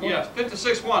one, roughly. Yes, 5th to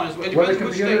 6th one. It With depends a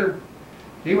which computer, state.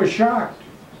 he was shocked.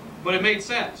 But it made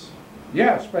sense.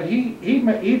 Yes, but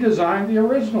he designed the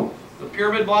originals. The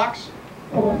pyramid blocks?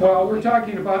 Oh, well, we're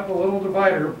talking about the little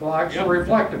divider blocks, Yep. the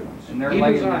reflective ones. And they're He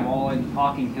laying designed them all in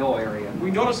Hocking Hill area.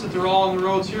 We noticed that they're all on the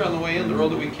roads here on the way in, the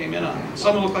road that we came in on.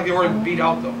 Some look like they were beat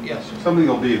out though, yes. Something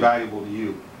will be valuable to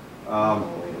you.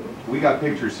 We got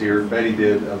pictures here, Betty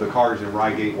did, of the cars in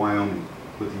Rygate, Wyoming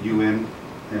with the UN,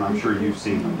 and I'm sure you've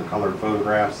seen them, the colored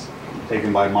photographs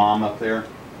taken by Mom up there.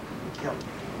 Yep.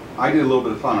 I did a little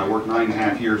bit of fun. I worked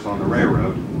 9.5 years on the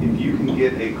railroad. If you can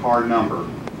get a car number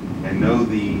and know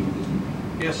the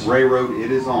Yes. railroad it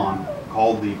is on,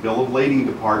 call the bill of lading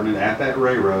department at that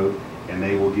railroad, and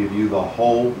they will give you the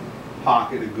whole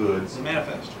pocket of goods. It's a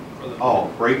manifest. For the, Oh,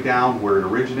 breakdown, where it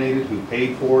originated, who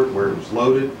paid for it, where it was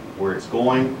loaded, where it's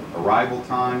going, arrival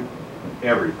time,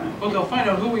 everything. Well, they'll find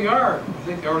out who we are. I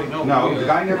think they already know who No, we the are.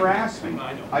 guy never asked me.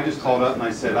 I know. I just called up and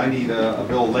I said, I need a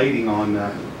bill of lading on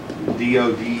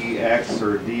DODX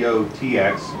or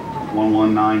DOTX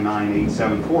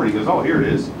 1199874. He goes, oh, here it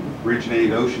is. Originated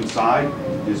Oceanside,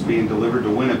 is being delivered to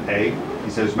Winnipeg.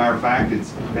 He says, as a matter of fact,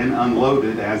 it's been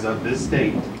unloaded as of this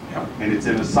date. Yep. And it's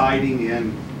in a siding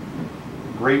in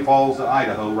Great Falls,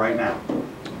 Idaho right now.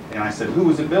 And I said, who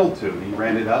was it billed to? And he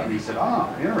ran it up and he said,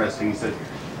 ah, interesting. He said,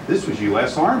 this was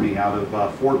U.S. Army out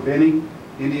of Fort Benning,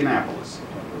 Indianapolis.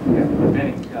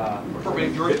 Benning, For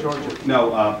Big Georgia.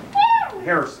 No,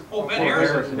 Harrison. Oh, Ben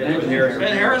Harrison. Benjamin Harrison.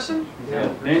 Ben Harrison? Yeah,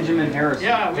 Benjamin Harrison.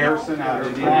 Yeah, we know. Harrison out of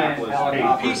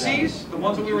Indianapolis. PCs? The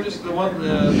ones that we were just, the one,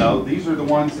 the... No, these are the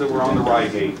ones that were on the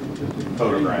Rygate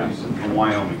photographs from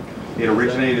Wyoming. It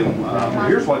originated,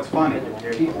 here's what's funny.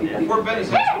 Fort Benning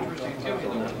is interesting.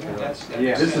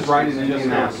 Yeah. This is right in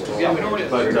Indianapolis. Yeah, we know where it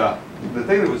is. But the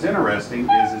thing that was interesting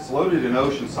is it's loaded in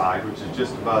Oceanside, which is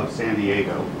just above San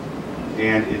Diego,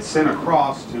 and it's sent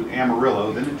across to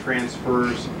Amarillo, then it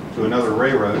transfers to another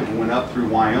railroad and went up through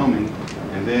Wyoming,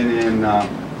 and then in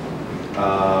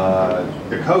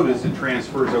Dakotas it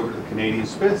transfers over to the Canadian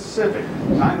Pacific.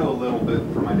 And I know a little bit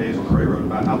from my days on the railroad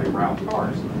about how they route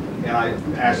cars. And I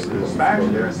asked the dispatcher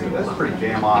there, I said, that's pretty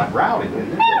damn odd routing,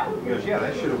 isn't it? He goes, yeah,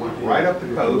 that should have went right up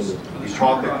the coast. He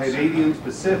caught the Canadian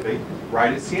Pacific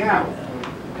right at Seattle.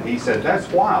 And he said, that's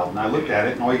wild. And I looked at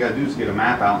it, and all you gotta do is get a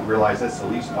map out and realize that's the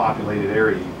least populated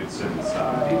area you could send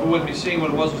stuff. People wouldn't be seeing what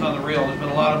it was on the rail. There's been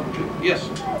a lot of, yes.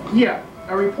 Yeah,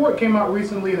 a report came out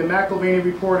recently, the McIlvaney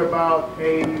report, about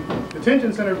a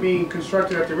detention center being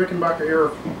constructed at the Rickenbacker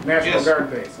Air National Yes. Guard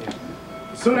Base.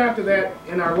 Soon after that,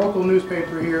 in our local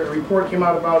newspaper here, a report came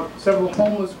out about several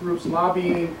homeless groups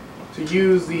lobbying to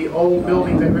use the old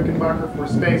buildings at Rickenbacker for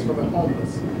space for the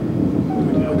homeless.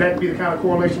 Would that be the kind of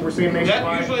correlation we're seeing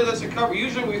nationwide? Usually that's a cover.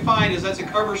 Usually what we find is that's a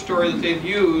cover story that they've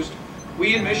used.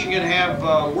 We in Michigan have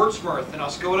Wurtsmith in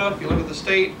Oscoda. If you look at the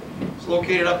state, it's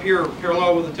located up here,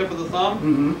 parallel with the tip of the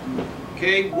thumb.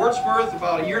 Okay, Wurtsmith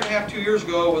about a year and a half, 2 years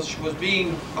ago was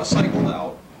being cycled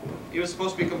out. It was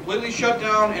supposed to be completely shut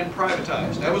down and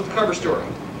privatized. That was the cover story.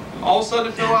 All of a sudden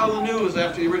it fell out of the news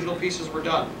after the original pieces were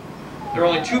done. There are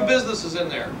only 2 businesses in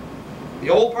there. The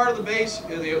old part of the base,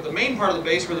 the main part of the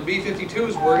base where the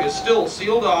B-52s were, is still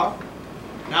sealed off.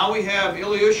 Now we have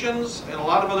Ilyushins and a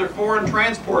lot of other foreign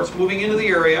transports moving into the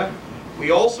area.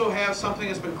 We also have something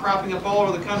that's been cropping up all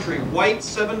over the country, white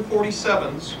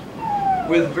 747s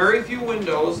with very few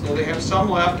windows, though they have some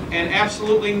left, and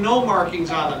absolutely no markings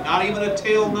on them, not even a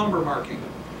tail number marking.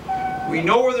 We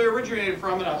know where they originated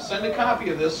from, and I'll send a copy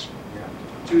of this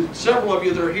to several of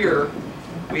you that are here.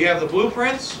 We have the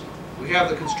blueprints, we have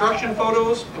the construction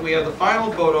photos, and we have the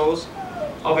final photos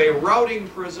of a routing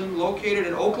prison located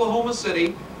in Oklahoma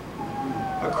City.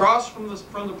 Across from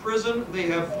the prison, they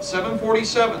have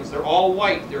 747s. They're all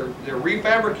white. They're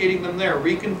refabricating them there,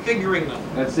 reconfiguring them.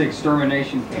 That's the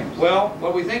extermination camps. Well,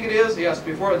 what we think it is, yes,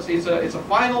 before it's a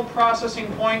final processing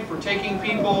point for taking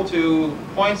people to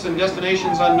points and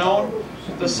destinations unknown.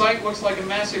 The site looks like a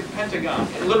massive pentagon.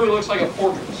 It literally looks like a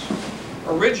fortress.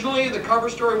 Originally, the cover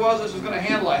story was this was going to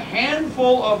handle a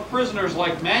handful of prisoners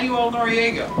like Manuel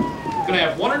Noriega. It's going to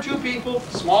have 1 or 2 people,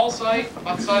 small site,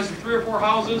 about the size of 3 or 4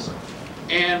 houses.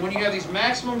 And when you have these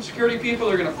maximum security people,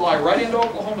 they're going to fly right into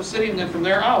Oklahoma City and then from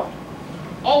there out.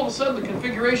 All of a sudden, the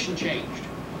configuration changed.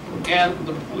 And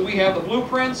we have the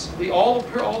blueprints. All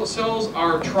the cells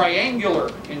are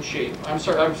triangular in shape. I'm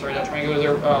sorry, not triangular.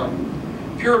 They're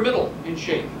pyramidal in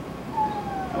shape.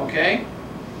 Okay?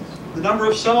 The number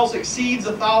of cells exceeds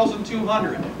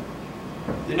 1,200.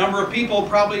 The number of people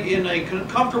probably in a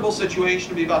comfortable situation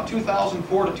would be about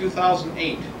 2004 to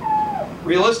 2008.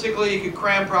 Realistically, you could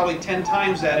cram probably 10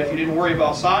 times that if you didn't worry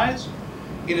about size.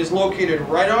 It is located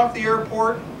right off the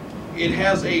airport. It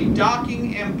has a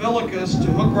docking umbilicus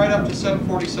to hook right up to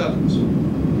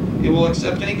 747s. It will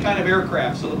accept any kind of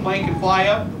aircraft, so the plane can fly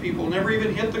up, the people never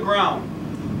even hit the ground.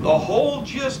 The whole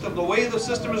gist of the way the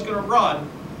system is going to run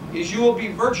is you'll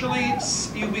be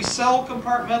cell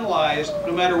compartmentalized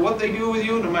no matter what they do with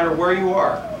you, no matter where you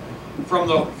are. From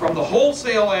the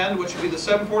wholesale end, which would be the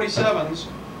 747s,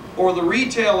 or the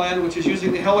retail end, which is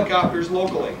using the helicopters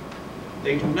locally.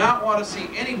 They do not want to see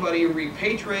anybody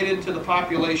repatriated to the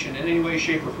population in any way,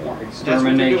 shape, or form. That's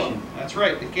what they're doing. That's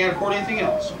right. They can't afford anything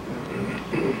else.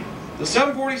 The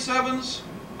 747s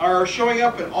are showing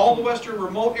up in all the western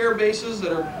remote air bases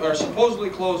that are supposedly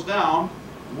closed down.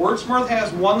 Wurtsmith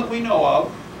has one that we know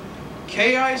of.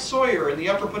 K.I. Sawyer in the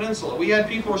Upper Peninsula. We had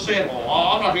people who were saying, well,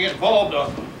 I'm not going to get involved.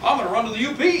 I'm going to run to the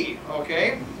UP.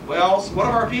 Okay. Well, one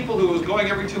of our people who was going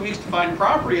every 2 weeks to find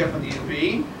property up in the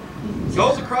UP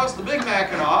goes across the Big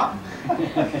Mackinac,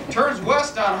 turns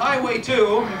west on Highway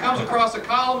 2, and comes across a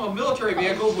column of military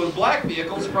vehicles with black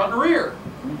vehicles front and rear.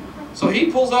 So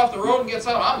he pulls off the road and gets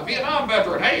out. I'm a Vietnam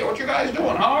veteran. Hey, what you guys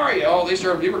doing? How are you? Oh,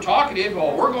 they were talkative.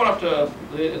 Oh, we're going up to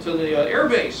the air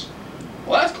base.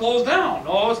 Well, that's closed down.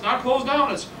 No, it's not closed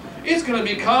down. It's going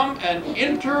to become an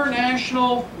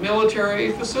international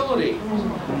military facility.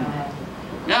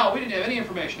 Now, we didn't have any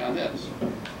information on this.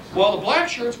 Well, the black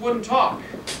shirts wouldn't talk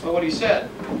about what he said.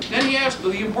 Then he asked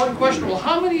the important question, well,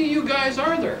 how many of you guys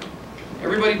are there?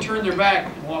 Everybody turned their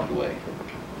back and walked away.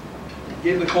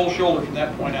 Gave him the cold shoulder from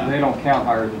that point on. They don't count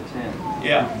higher than 10.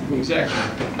 Yeah,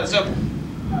 exactly. That's simple.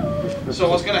 So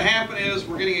what's going to happen is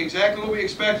we're getting exactly what we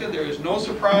expected. There is no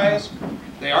surprise.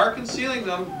 They are concealing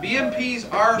them.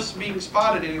 BMPs are being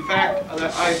spotted. And in fact,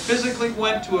 I physically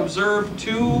went to observe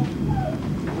 2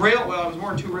 well, it was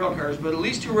more than 2 rail cars, but at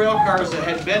least 2 rail cars that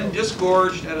had been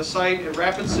disgorged at a site at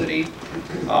Rapid City.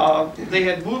 They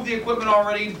had moved the equipment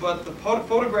already, but the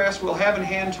photographs we'll have in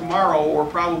hand tomorrow, or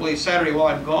probably Saturday while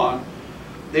I'm gone.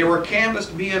 They were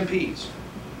canvassed BMPs,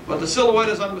 but the silhouette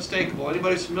is unmistakable.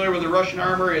 Anybody who's familiar with the Russian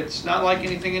armor, it's not like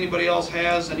anything anybody else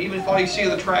has, and even if all you see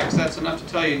are the tracks, that's enough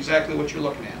to tell you exactly what you're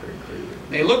looking at.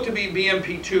 They look to be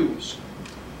BMP-2s.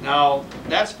 Now,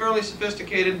 that's fairly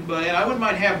sophisticated, but and I wouldn't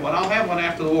mind having one. I'll have one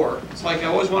after the war. It's like I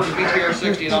always wanted a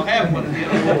BTR-60, and I'll have one at the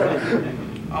end of the war.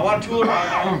 I want a tool,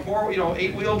 I want a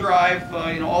 8-wheel drive,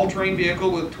 all-terrain vehicle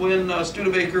with twin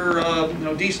Studebaker,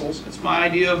 diesels. It's my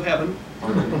idea of heaven.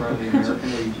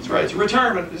 That's right. It's a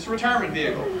retirement. It's a retirement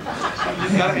vehicle. Something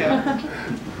you've got to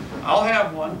have. I'll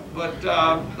have one, but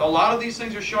a lot of these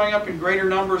things are showing up in greater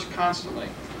numbers constantly.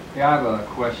 Yeah, I have a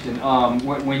question.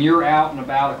 When you're out and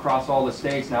about across all the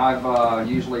states, now I've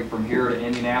usually from here to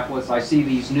Indianapolis, I see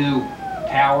these new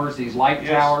towers, these light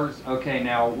towers. Okay,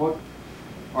 now what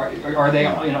are they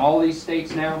in all these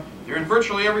states now? They're in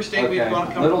virtually every state we've gone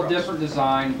to come Little across. different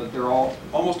design, but they're all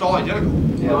almost all identical.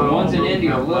 Yeah, the ones in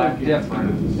India are a little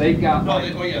different. They've got no,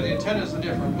 the antennas are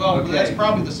different. Well, that's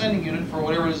probably the sending unit for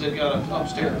whatever it is they've got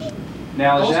upstairs.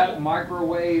 Now, is that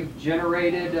microwave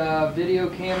generated video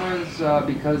cameras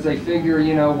because they figure,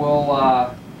 we'll,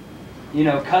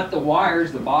 cut the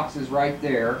wires, the box is right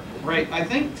there. Right, I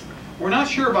think, we're not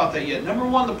sure about that yet. Number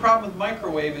one, the problem with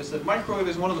microwave is that microwave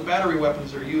is one of the battery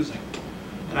weapons they're using.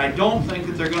 And I don't think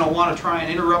that they're going to want to try and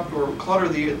interrupt or clutter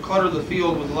the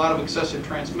field with a lot of excessive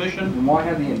transmission. And why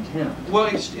have the antenna? Well,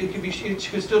 it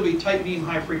could still be tight beam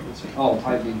high frequency. Oh,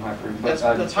 tight beam high frequency.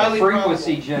 That's highly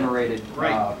frequency probable. Generated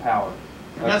power.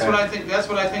 And that's what I think. That's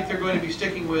what I think they're going to be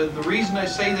sticking with. The reason I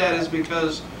say that is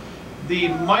because the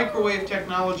microwave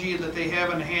technology that they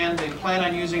have in hand, they plan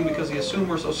on using because they assume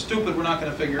we're so stupid we're not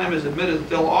going to figure it out. Is admitted that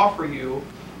they'll offer you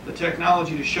the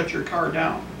technology to shut your car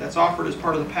down. That's offered as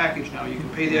part of the package now. You can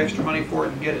pay the extra money for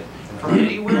it and get it from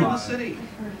anywhere in the city.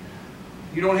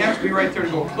 You don't have to be right there to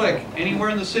go click. Anywhere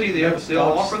in the city they'll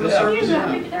offer the service,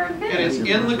 and it's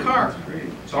in the car.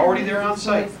 It's already there on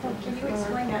site. Can you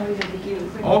explain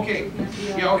that? Okay.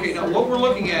 Yeah, okay. Now what we're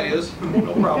looking at is,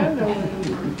 no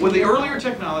problem. With the earlier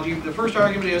technology, the first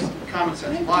argument is common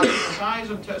sense. A lot of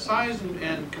size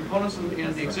and components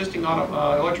in the existing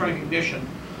electronic ignition,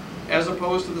 as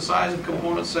opposed to the size of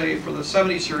components, say, for the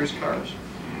 70 series cars.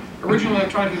 Original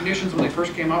electronic ignitions, when they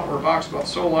first came out, were a box about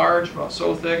so large, about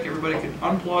so thick, everybody could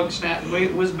unplug, snap,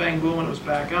 whiz, bang, boom, and it was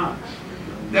back on.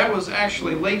 That was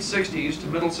actually late 60s to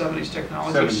middle 70s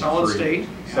technology, solid state.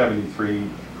 73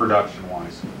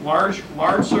 production-wise.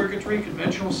 Large circuitry,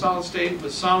 conventional solid state,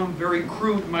 with some very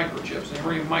crude microchips. They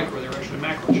weren't even micro, they were actually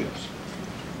macrochips.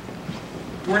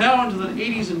 We're now into the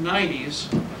 80s and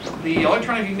 90s. The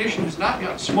electronic ignition has not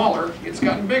gotten smaller, it's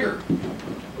gotten bigger.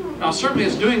 Now certainly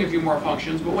it's doing a few more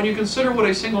functions, but when you consider what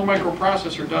a single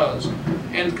microprocessor does,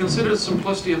 and consider the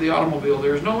simplicity of the automobile,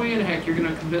 there's no way in heck you're going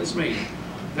to convince me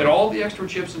that all the extra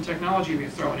chips and technology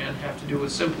we've thrown in have to do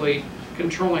with simply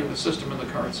controlling the system in the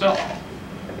car itself.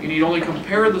 You need only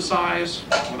compare the size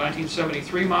of a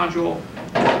 1973 module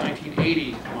to a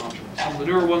 1980 module. Some of the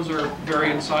newer ones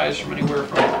vary in size from anywhere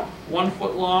from 1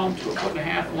 foot long to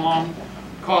 1.5 foot long.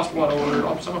 Cost what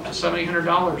over some up to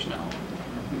 $700-800 now,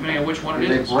 depending on which one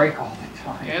it is. They break all the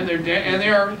time. And they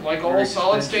are like all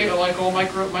solid state or like all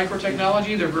micro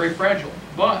technology. They're very fragile.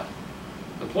 But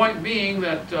the point being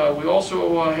that we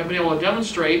also have been able to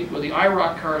demonstrate with the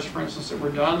IROC cars, for instance, that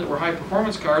were done, that were high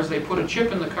performance cars, they put a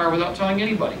chip in the car without telling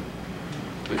anybody.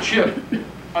 The chip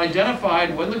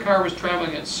identified when the car was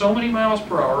traveling at so many miles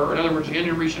per hour, or in other words, the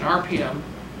engine reached an RPM,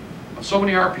 of so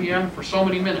many RPM for so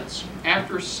many minutes.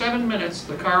 After 7 minutes,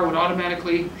 the car would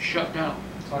automatically shut down.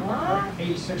 It's like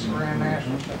 86 Grand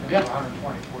National, Yeah.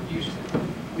 124 used to.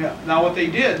 Yeah. Now what they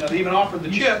did, now they even offered the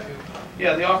chip.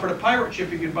 Yeah, they offered a pirate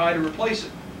chip you could buy to replace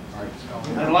it.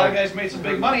 And a lot of guys made some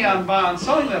big money on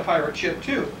selling that pirate chip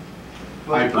too.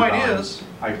 But the point is,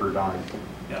 Hyperdyne.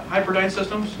 yeah, Hyperdyne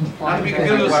systems. Not to be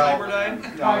confused with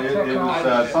Cyberdyne. No, it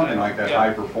was something like that,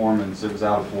 high performance. It was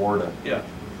out of Florida. Yeah.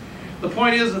 The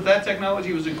point is that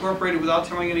technology was incorporated without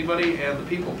telling anybody, and the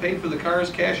people paid for the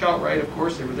cars cash outright. Of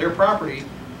course, they were their property,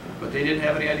 but they didn't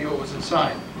have any idea what was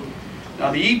inside.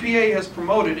 Now, the EPA has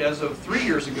promoted, as of 3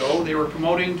 years ago, they were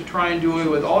promoting to try and do it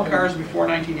with all cars before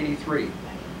 1983.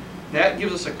 That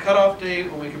gives us a cutoff date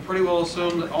when we can pretty well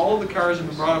assume that all of the cars have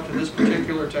been brought up to this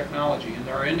particular technology, and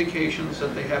there are indications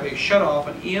that they have a shutoff,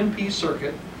 an EMP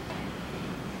circuit.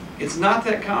 It's not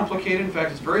that complicated. In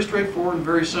fact, it's very straightforward and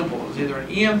very simple. It's either an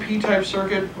EMP type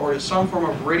circuit or it is some form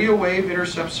of radio wave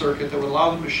intercept circuit that would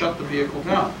allow them to shut the vehicle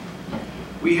down.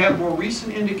 We have more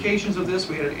recent indications of this.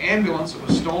 We had an ambulance that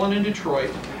was stolen in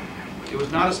Detroit. It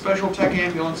was not a special tech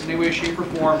ambulance in any way, shape, or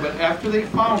form, but after they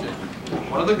found it,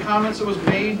 one of the comments that was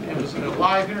made, and it was in a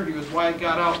live interview, is why it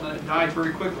got out and then it died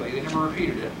very quickly. They never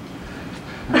repeated it.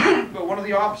 But one of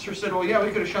the officers said, well, yeah, we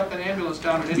could have shut that ambulance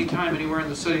down at any time anywhere in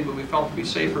the city, but we felt it would be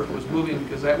safer if it was moving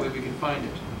because that way we could find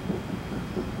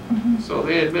it. So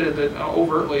they admitted that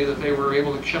overtly that they were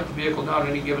able to shut the vehicle down at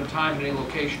any given time at any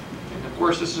location. And of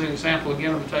course, this is an example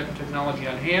again of the type of technology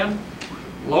on hand.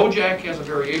 LoJack has a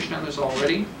variation on this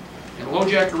already. And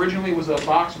LoJack originally was a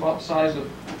box about the size of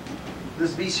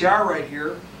this VCR right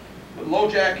here. But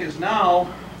LoJack is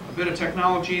now a bit of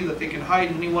technology that they can hide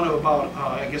in any one of about,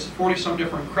 I guess, 40-some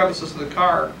different crevices of the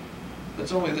car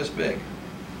that's only this big.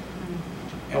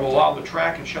 And will allow them to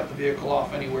track and shut the vehicle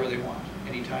off anywhere they want,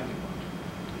 anytime they want.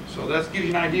 So that gives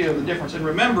you an idea of the difference. And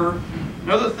remember,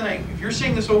 another thing, if you're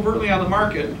seeing this overtly on the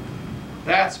market,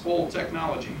 that's old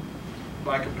technology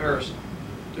by comparison.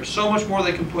 There's so much more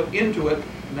they can put into it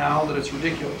now that it's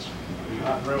ridiculous.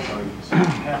 Not real ones.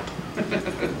 Yeah.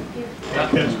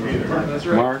 Catch me there. That's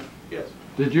right. Mark, Yes.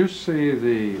 did you see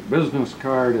the business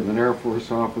card of an Air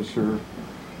Force officer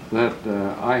that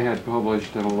I had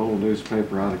published in a little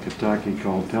newspaper out of Kentucky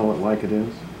called Tell It Like It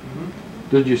Is?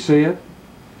 Did you see it?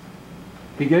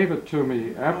 He gave it to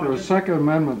me after a Second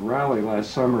Amendment rally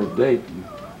last summer at Dayton.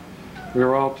 We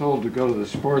were all told to go to the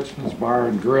Sportsman's Bar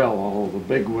and grill, all of the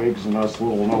big wigs and us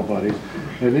little nobodies.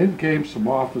 And in came some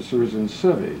officers in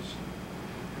civvies.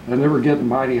 And they were getting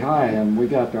mighty high, and we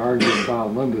got to arguing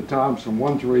about Linda Thompson.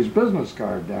 One threw his business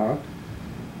card down,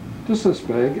 just this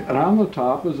big, and on the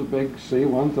top is a big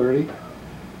C-130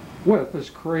 with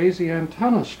this crazy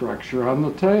antenna structure on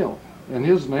the tail, and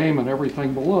his name and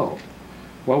everything below.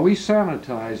 Well, we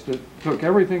sanitized it, took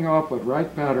everything off but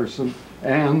Wright-Patterson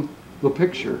and the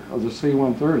picture of the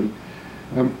C-130,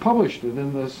 and published it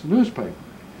in this newspaper.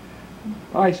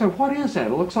 I said, what is that?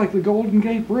 It looks like the Golden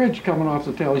Gate Bridge coming off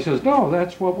the tail. He says, no,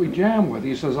 that's what we jam with.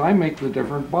 He says, I make the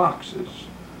different boxes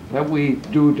that we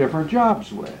do different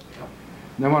jobs with.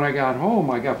 And then when I got home,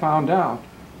 I found out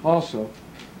also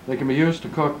they can be used to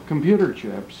cook computer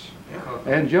chips.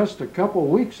 And just a couple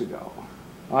weeks ago,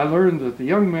 I learned that the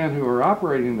young men who are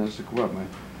operating this equipment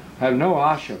have no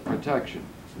OSHA protection.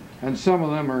 And some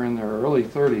of them are in their early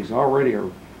 30s, already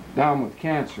are down with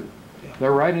cancer.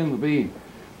 They're right in the beam.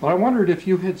 But I wondered if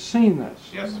you had seen this.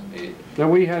 Yes. That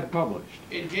we had published.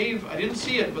 It gave, I didn't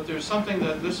see it, but there's something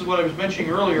that, this is what I was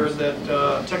mentioning earlier,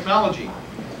 that technology,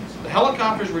 the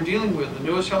helicopters we're dealing with, the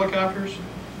newest helicopters,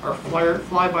 are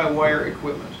fly-by-wire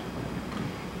equipment.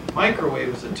 Microwave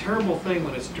is a terrible thing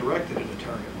when it's directed at a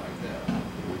target like that.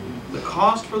 The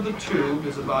cost for the tube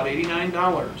is about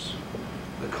 $89.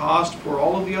 The cost for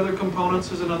all of the other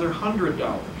components is another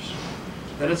 $100.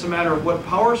 Then it's a matter of what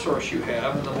power source you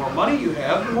have, and the more money you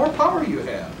have, the more power you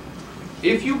have.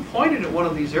 If you point it at one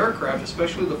of these aircraft,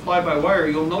 especially the fly-by-wire,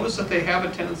 you'll notice that they have a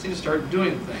tendency to start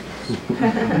doing things.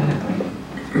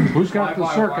 Who's got the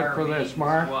circuit for this,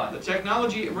 Mark? The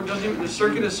technology, the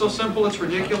circuit is so simple, it's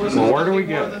ridiculous. Well, It's where do we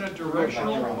nothing more get than a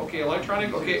directional, okay,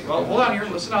 electronic, okay, well, hold on here,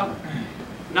 listen up.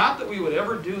 Not that we would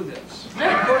ever do this. Of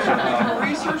course, for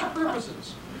research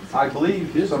purposes. I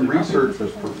believe some research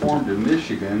was performed in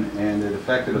Michigan, and it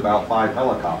affected about 5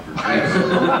 helicopters.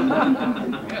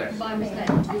 Yes. By mistake.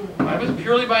 It was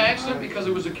purely by accident because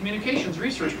it was a communications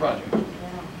research project.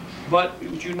 But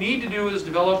what you need to do is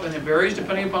develop, and it varies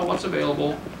depending upon what's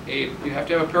available, you have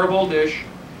to have a parabol dish.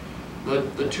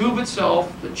 The tube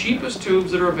itself, the cheapest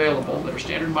tubes that are available, that are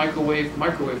standard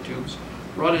microwave tubes,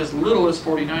 run as little as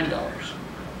 $49.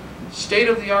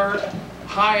 State-of-the-art,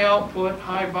 high output,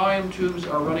 high volume tubes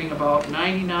are running about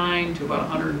 $99 to about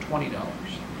 $120.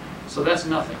 So that's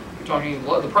nothing. You're talking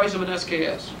the price of an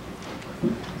SKS.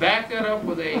 Back that up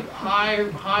with a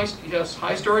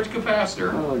high storage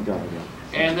capacitor, Oh, God,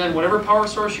 yeah. and then whatever power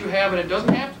source you have, and it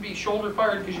doesn't have to be shoulder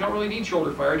fired because you don't really need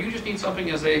shoulder fired. You just need something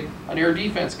as an air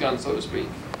defense gun, so to speak.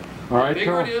 All right, The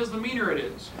bigger so it is, the meaner it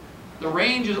is. The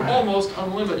range is almost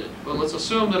unlimited, but let's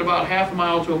assume that about half a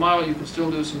mile to a mile you can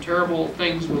still do some terrible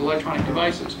things with electronic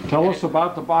devices. tell us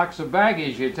about the box of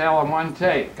baggies you tell in one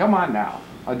take. Come on now.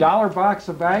 $1 box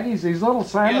of baggies, these little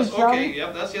sandwich Yes, okay,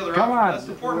 yep, that's the other Come option. on. That's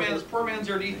the poor man's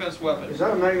air defense weapon. Is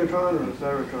that a magnetron or a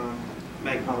Cybertron?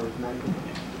 Magnum. Oh, it's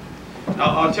magnetron.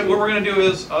 Now, I'll tell you what we're going to do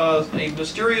is a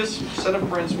mysterious set of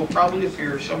prints will probably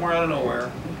appear somewhere out of nowhere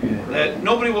that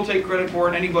nobody will take credit for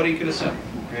and anybody could assemble.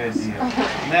 Good deal.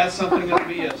 And that's something that'll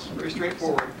be, yes, very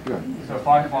straightforward. So if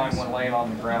I find one laying on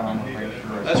the ground, I'm gonna make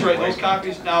sure. That's right, those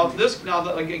copies,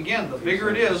 again, the bigger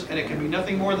it is, and it can be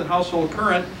nothing more than household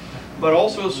current, but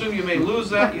also assume you may lose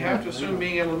that. You have to assume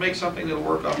being able to make something that'll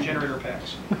work off generator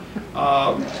packs.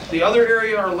 The other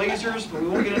area are lasers, but we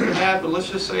won't get into that, but let's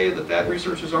just say that that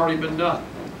research has already been done.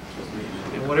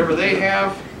 And whatever they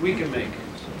have, we can make.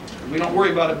 We don't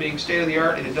worry about it being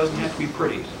state-of-the-art, and it doesn't have to be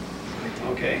pretty.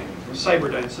 Okay?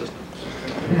 Cyberdyne systems.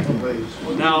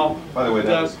 Now, By the way,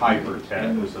 that was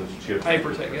Hypertech, was those chips.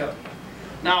 Hypertech, yeah.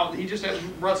 Now, he just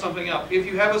brought something up. If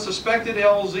you have a suspected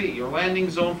LZ, or landing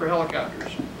zone for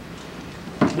helicopters,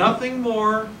 nothing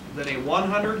more than a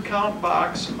 100 count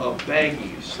box of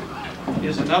baggies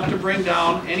is enough to bring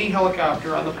down any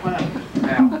helicopter on the planet.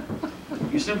 Now,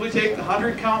 you simply take the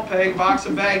 100 count box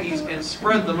of baggies and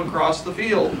spread them across the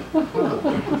field.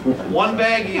 One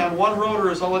baggie on one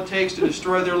rotor is all it takes to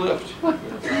destroy their lift.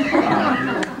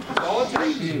 That's all it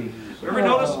takes. Ever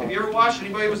notice, if you ever watched,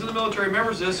 anybody who was in the military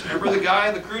remembers this, remember the guy,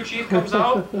 the crew chief comes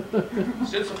out,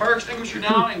 sits the fire extinguisher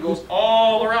down and goes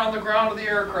all around the ground of the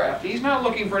aircraft. He's not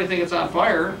looking for anything that's on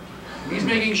fire. He's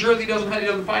making sure that he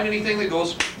doesn't find anything that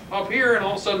goes up here and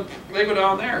all of a sudden they go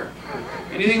down there.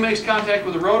 Anything that makes contact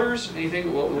with the rotors, anything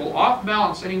that will off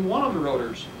balance any one of the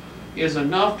rotors is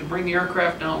enough to bring the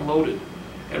aircraft down loaded.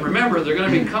 And remember, they're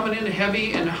going to be coming in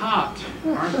heavy and hot,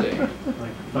 aren't they?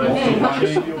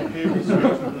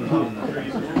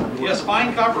 Yes,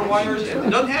 fine copper wires. It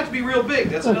doesn't have to be real big.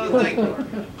 That's another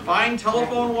thing. Fine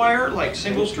telephone wire, like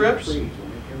single strips,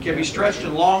 can be stretched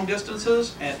in long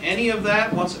distances, and any of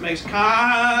that, once it makes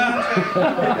contact,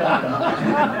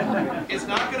 it's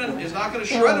not gonna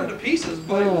shred them to pieces.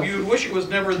 But you'd wish it was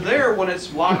never there when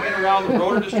it's locking around the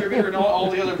rotor distributor and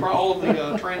all of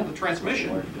the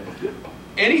transmission.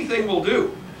 Anything will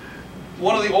do.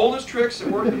 One of the oldest tricks that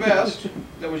worked the best,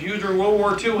 that was used during World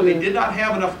War II when they did not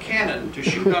have enough cannon to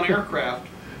shoot down aircraft,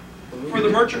 for the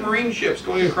merchant marine ships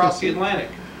going across the Atlantic.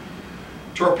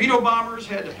 Torpedo bombers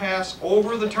had to pass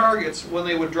over the targets when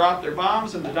they would drop their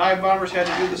bombs, and the dive bombers had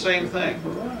to do the same thing.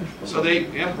 So they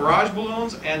have barrage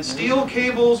balloons and steel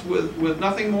cables with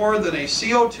nothing more than a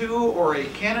CO2 or a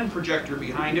cannon projector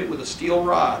behind it with a steel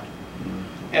rod.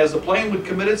 As the plane would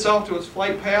commit itself to its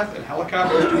flight path, and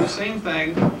helicopters do the same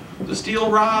thing, the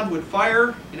steel rod would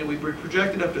fire and it would be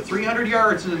projected up to 300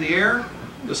 yards into the air.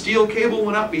 The steel cable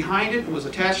went up behind it and was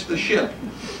attached to the ship.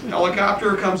 The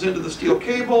helicopter comes into the steel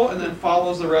cable and then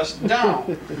follows the rest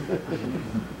down.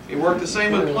 It worked the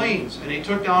same with planes, and they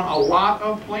took down a lot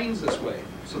of planes this way.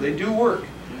 So they do work.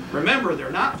 Remember,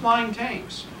 they're not flying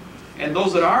tanks. And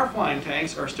those that are flying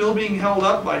tanks are still being held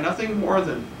up by nothing more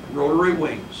than rotary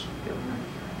wings.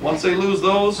 Once they lose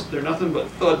those, they're nothing but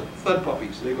thud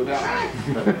puppies. They go down.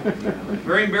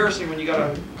 Very embarrassing when you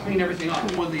got to clean everything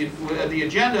up. When the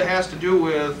agenda has to do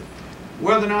with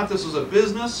whether or not this is a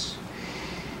business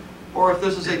or if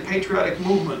this is a patriotic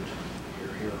movement.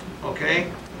 Okay?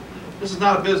 This is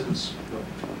not a business.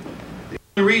 The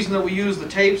only reason that we use the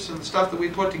tapes and the stuff that we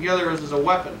put together is as a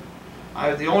weapon.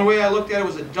 The only way I looked at it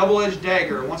was a double-edged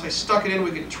dagger. Once I stuck it in, we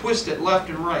could twist it left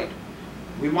and right.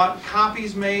 We want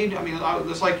copies made. I mean,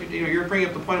 just like you're bringing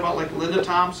up the point about like Linda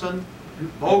Thompson,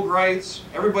 Bo Greitz.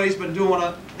 Everybody's been doing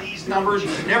these numbers.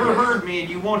 You've never heard me, and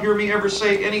you won't hear me ever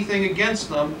say anything against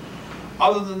them,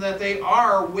 other than that they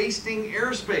are wasting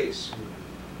airspace.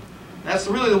 That's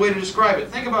really the way to describe it.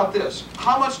 Think about this.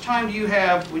 How much time do you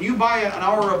have when you buy an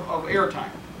hour of airtime?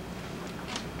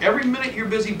 Every minute you're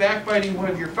busy backbiting one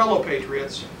of your fellow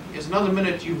patriots is another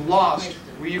minute you've lost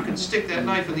where you can stick that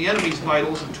knife in the enemy's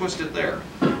vitals and twist it there.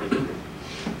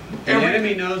 The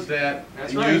enemy knows that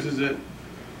and uses it.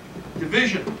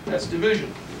 Division. That's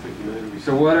division.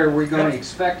 So what are we going to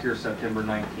expect here September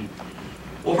 19th?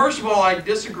 Well, first of all, I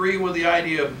disagree with the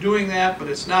idea of doing that, but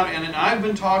it's not, and I've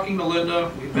been talking to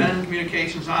Linda. We've been in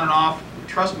communications on and off.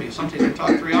 Trust me, sometimes I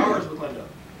talk 3 hours with Linda.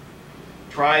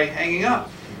 Try hanging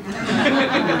up.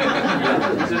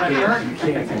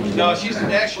 No, she's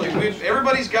actually,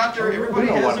 everybody has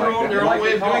their own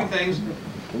way of doing things.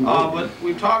 But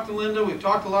we've talked to Linda, we've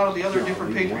talked to a lot of the other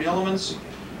different Patriot elements.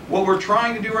 What we're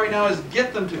trying to do right now is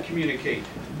get them to communicate,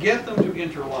 get them to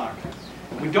interlock.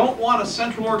 We don't want a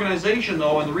central organization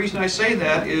though, and the reason I say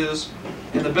that is,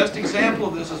 and the best example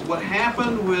of this is what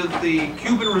happened with the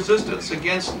Cuban resistance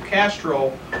against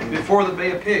Castro before the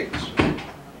Bay of Pigs.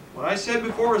 What I said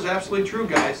before is absolutely true,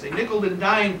 guys. They nickeled and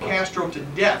dimed Castro to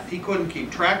death. He couldn't keep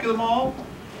track of them all.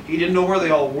 He didn't know where they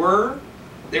all were.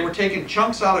 They were taking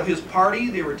chunks out of his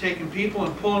party. They were taking people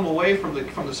and pulling them away from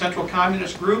the central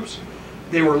communist groups.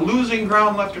 They were losing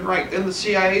ground left and right. Then the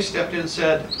CIA stepped in and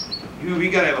said,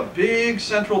 we got to have a big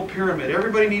central pyramid.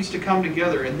 Everybody needs to come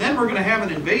together, and then we're going to have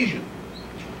an invasion.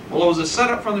 Well, it was a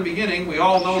setup from the beginning. We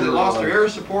all know they lost their air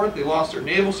support. They lost their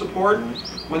naval support.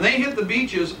 When they hit the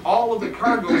beaches, all of the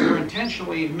cargoes were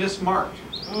intentionally mismarked.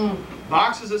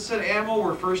 Boxes that said ammo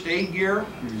were first aid gear.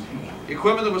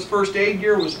 Equipment that was first aid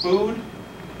gear was food.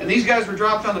 And these guys were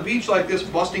dropped on the beach like this,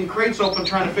 busting crates open,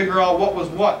 trying to figure out what was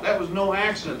what. That was no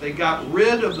accident. They got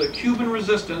rid of the Cuban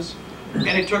resistance, and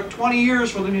it took 20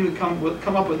 years for them to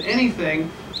come up with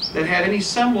anything that had any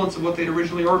semblance of what they'd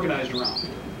originally organized around.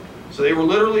 So they were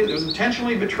literally, it was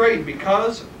intentionally betrayed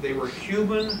because they were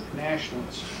Cuban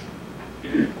nationalists.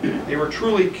 They were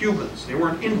truly Cubans. They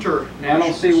weren't internationalists. I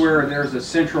don't see where there's a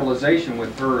centralization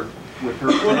with her.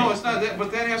 Well, no, it's not that,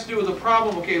 but that has to do with the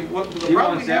problem. Okay, what the He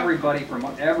problem wants we have everybody from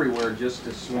everywhere just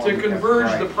to swarm. to converge.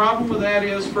 Right. The problem with that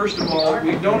is, first of all,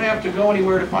 we don't have to go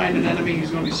anywhere to find an enemy.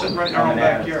 He's going to be sitting right in our own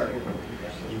backyard.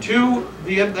 Two,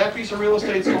 that piece of real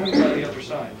estate's owned by the other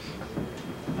side.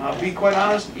 Now, to be quite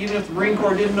honest, even if the Marine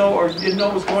Corps didn't know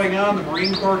what was going on, the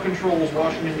Marine Corps controls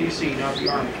Washington, D.C., not the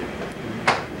Army.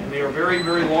 And they are very,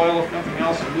 very loyal, if nothing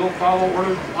else, and will follow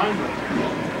orders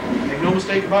blindly. Make no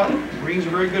mistake about it. The Marines are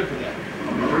very good for that.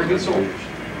 They're very good soldiers.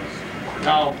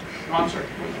 Now, I'm sorry.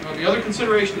 Now, the other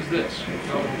consideration is this.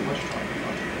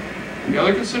 The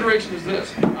other consideration is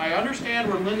this. I understand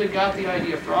where Linda got the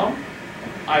idea from.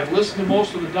 I've listened to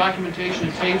most of the documentation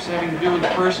and tapes having to do with the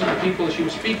person, the people that she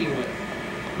was speaking with.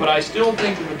 But I still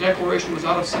think that the declaration was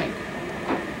out of sync.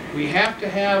 We have to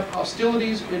have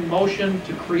hostilities in motion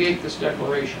to create this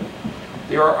declaration.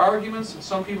 There are arguments, and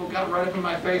some people got right up in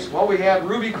my face. Well, we had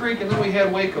Ruby Creek and then we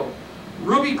had Waco.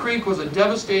 Ruby Creek was a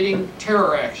devastating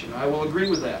terror action. I will agree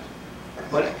with that.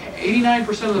 But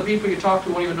 89% of the people you talk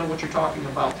to won't even know what you're talking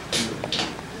about.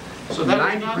 So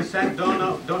that 90%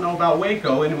 don't know about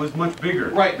Waco, and it was much bigger.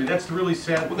 Right. I mean, that's the really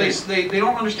sad Well, thing. they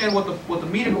don't understand what the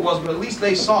meat of it was, but at least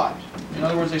they saw it. In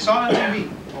other words, they saw it on TV.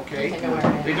 Okay.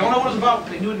 They don't know what it was about,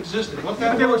 but they knew it existed. What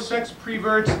that They were was, sex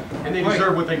preverts, and they Right.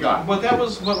 deserve what they got. but that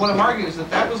was what I'm arguing is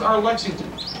that was our Lexington.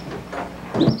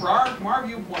 From our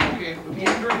viewpoint, okay,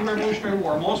 during the Revolutionary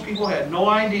War, most people had no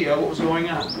idea what was going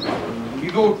on.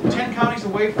 You go 10 counties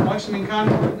away from Lexington,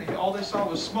 Concord, all they saw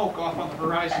was smoke off on the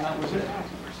horizon. That was it.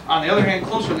 On the other hand,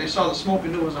 closer, they saw the smoke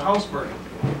and knew it was a house burning.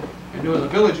 And knew the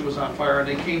village was on fire, and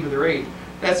they came to their aid.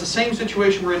 That's the same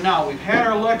situation we're in now. We've had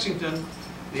our Lexington.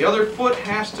 The other foot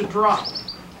has to drop.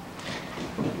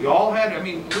 We all had, I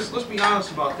mean, let's be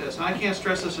honest about this. And I can't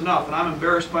stress this enough, and I'm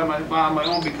embarrassed on my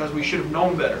own because we should have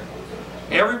known better.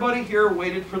 Everybody here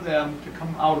waited for them to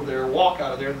come out of there, walk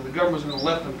out of there, and the government was going to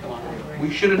let them come out of there.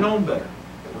 We should have known better.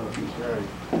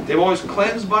 They've always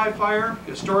cleansed by fire.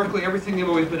 Historically, everything they've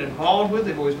always been involved with,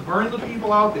 they've always burned the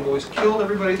people out, they've always killed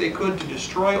everybody they could to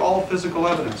destroy all physical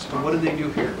evidence. And what did they do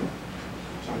here?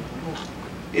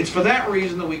 It's for that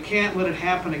reason that we can't let it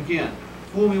happen again.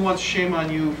 Fool me once, shame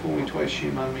on you. Fool me twice,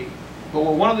 shame on me. But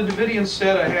what one of the Davidians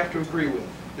said, I have to agree with.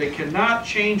 They cannot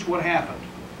change what happened.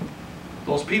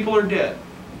 Those people are dead.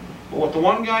 But what the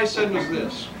one guy said was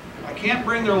this: I can't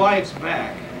bring their lives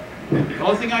back. The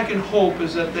only thing I can hope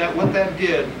is that what that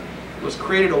did was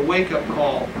created a wake-up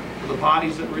call for the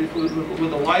bodies that were, with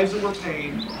the lives that were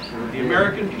paid. The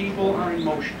American people are in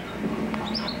motion.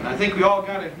 And I think we all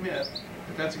got to admit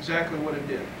that that's exactly what it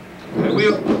did. We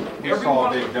saw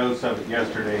a big dose of it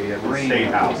yesterday at the State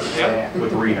House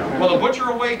with Reno. Well, the Butcher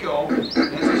of Waco, that's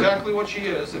exactly what she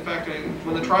is. In fact,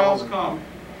 when the trials come,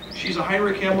 she's a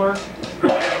Heinrich Himmler,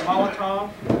 a Molotov,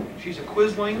 she's a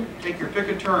Quisling, take your pick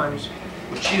of terms,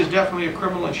 but she is definitely a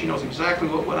criminal and she knows exactly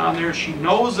what went on there. She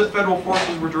knows that federal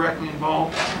forces were directly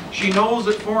involved. She knows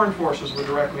that foreign forces were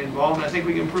directly involved, and I think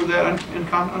we can prove that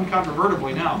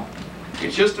uncontrovertibly now.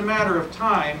 It's just a matter of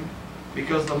time,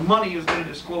 because the money is going to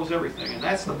disclose everything, and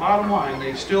that's the bottom line.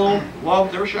 They still love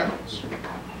their shekels.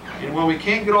 And when we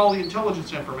can't get all the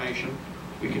intelligence information,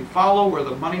 we can follow where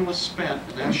the money was spent,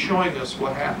 and that's showing us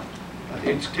what happened.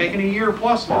 It's taken a year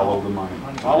plus now. Follow the money.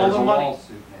 Follow the money.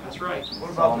 Lawsuit now. That's right.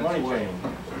 What about the money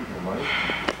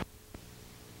chain?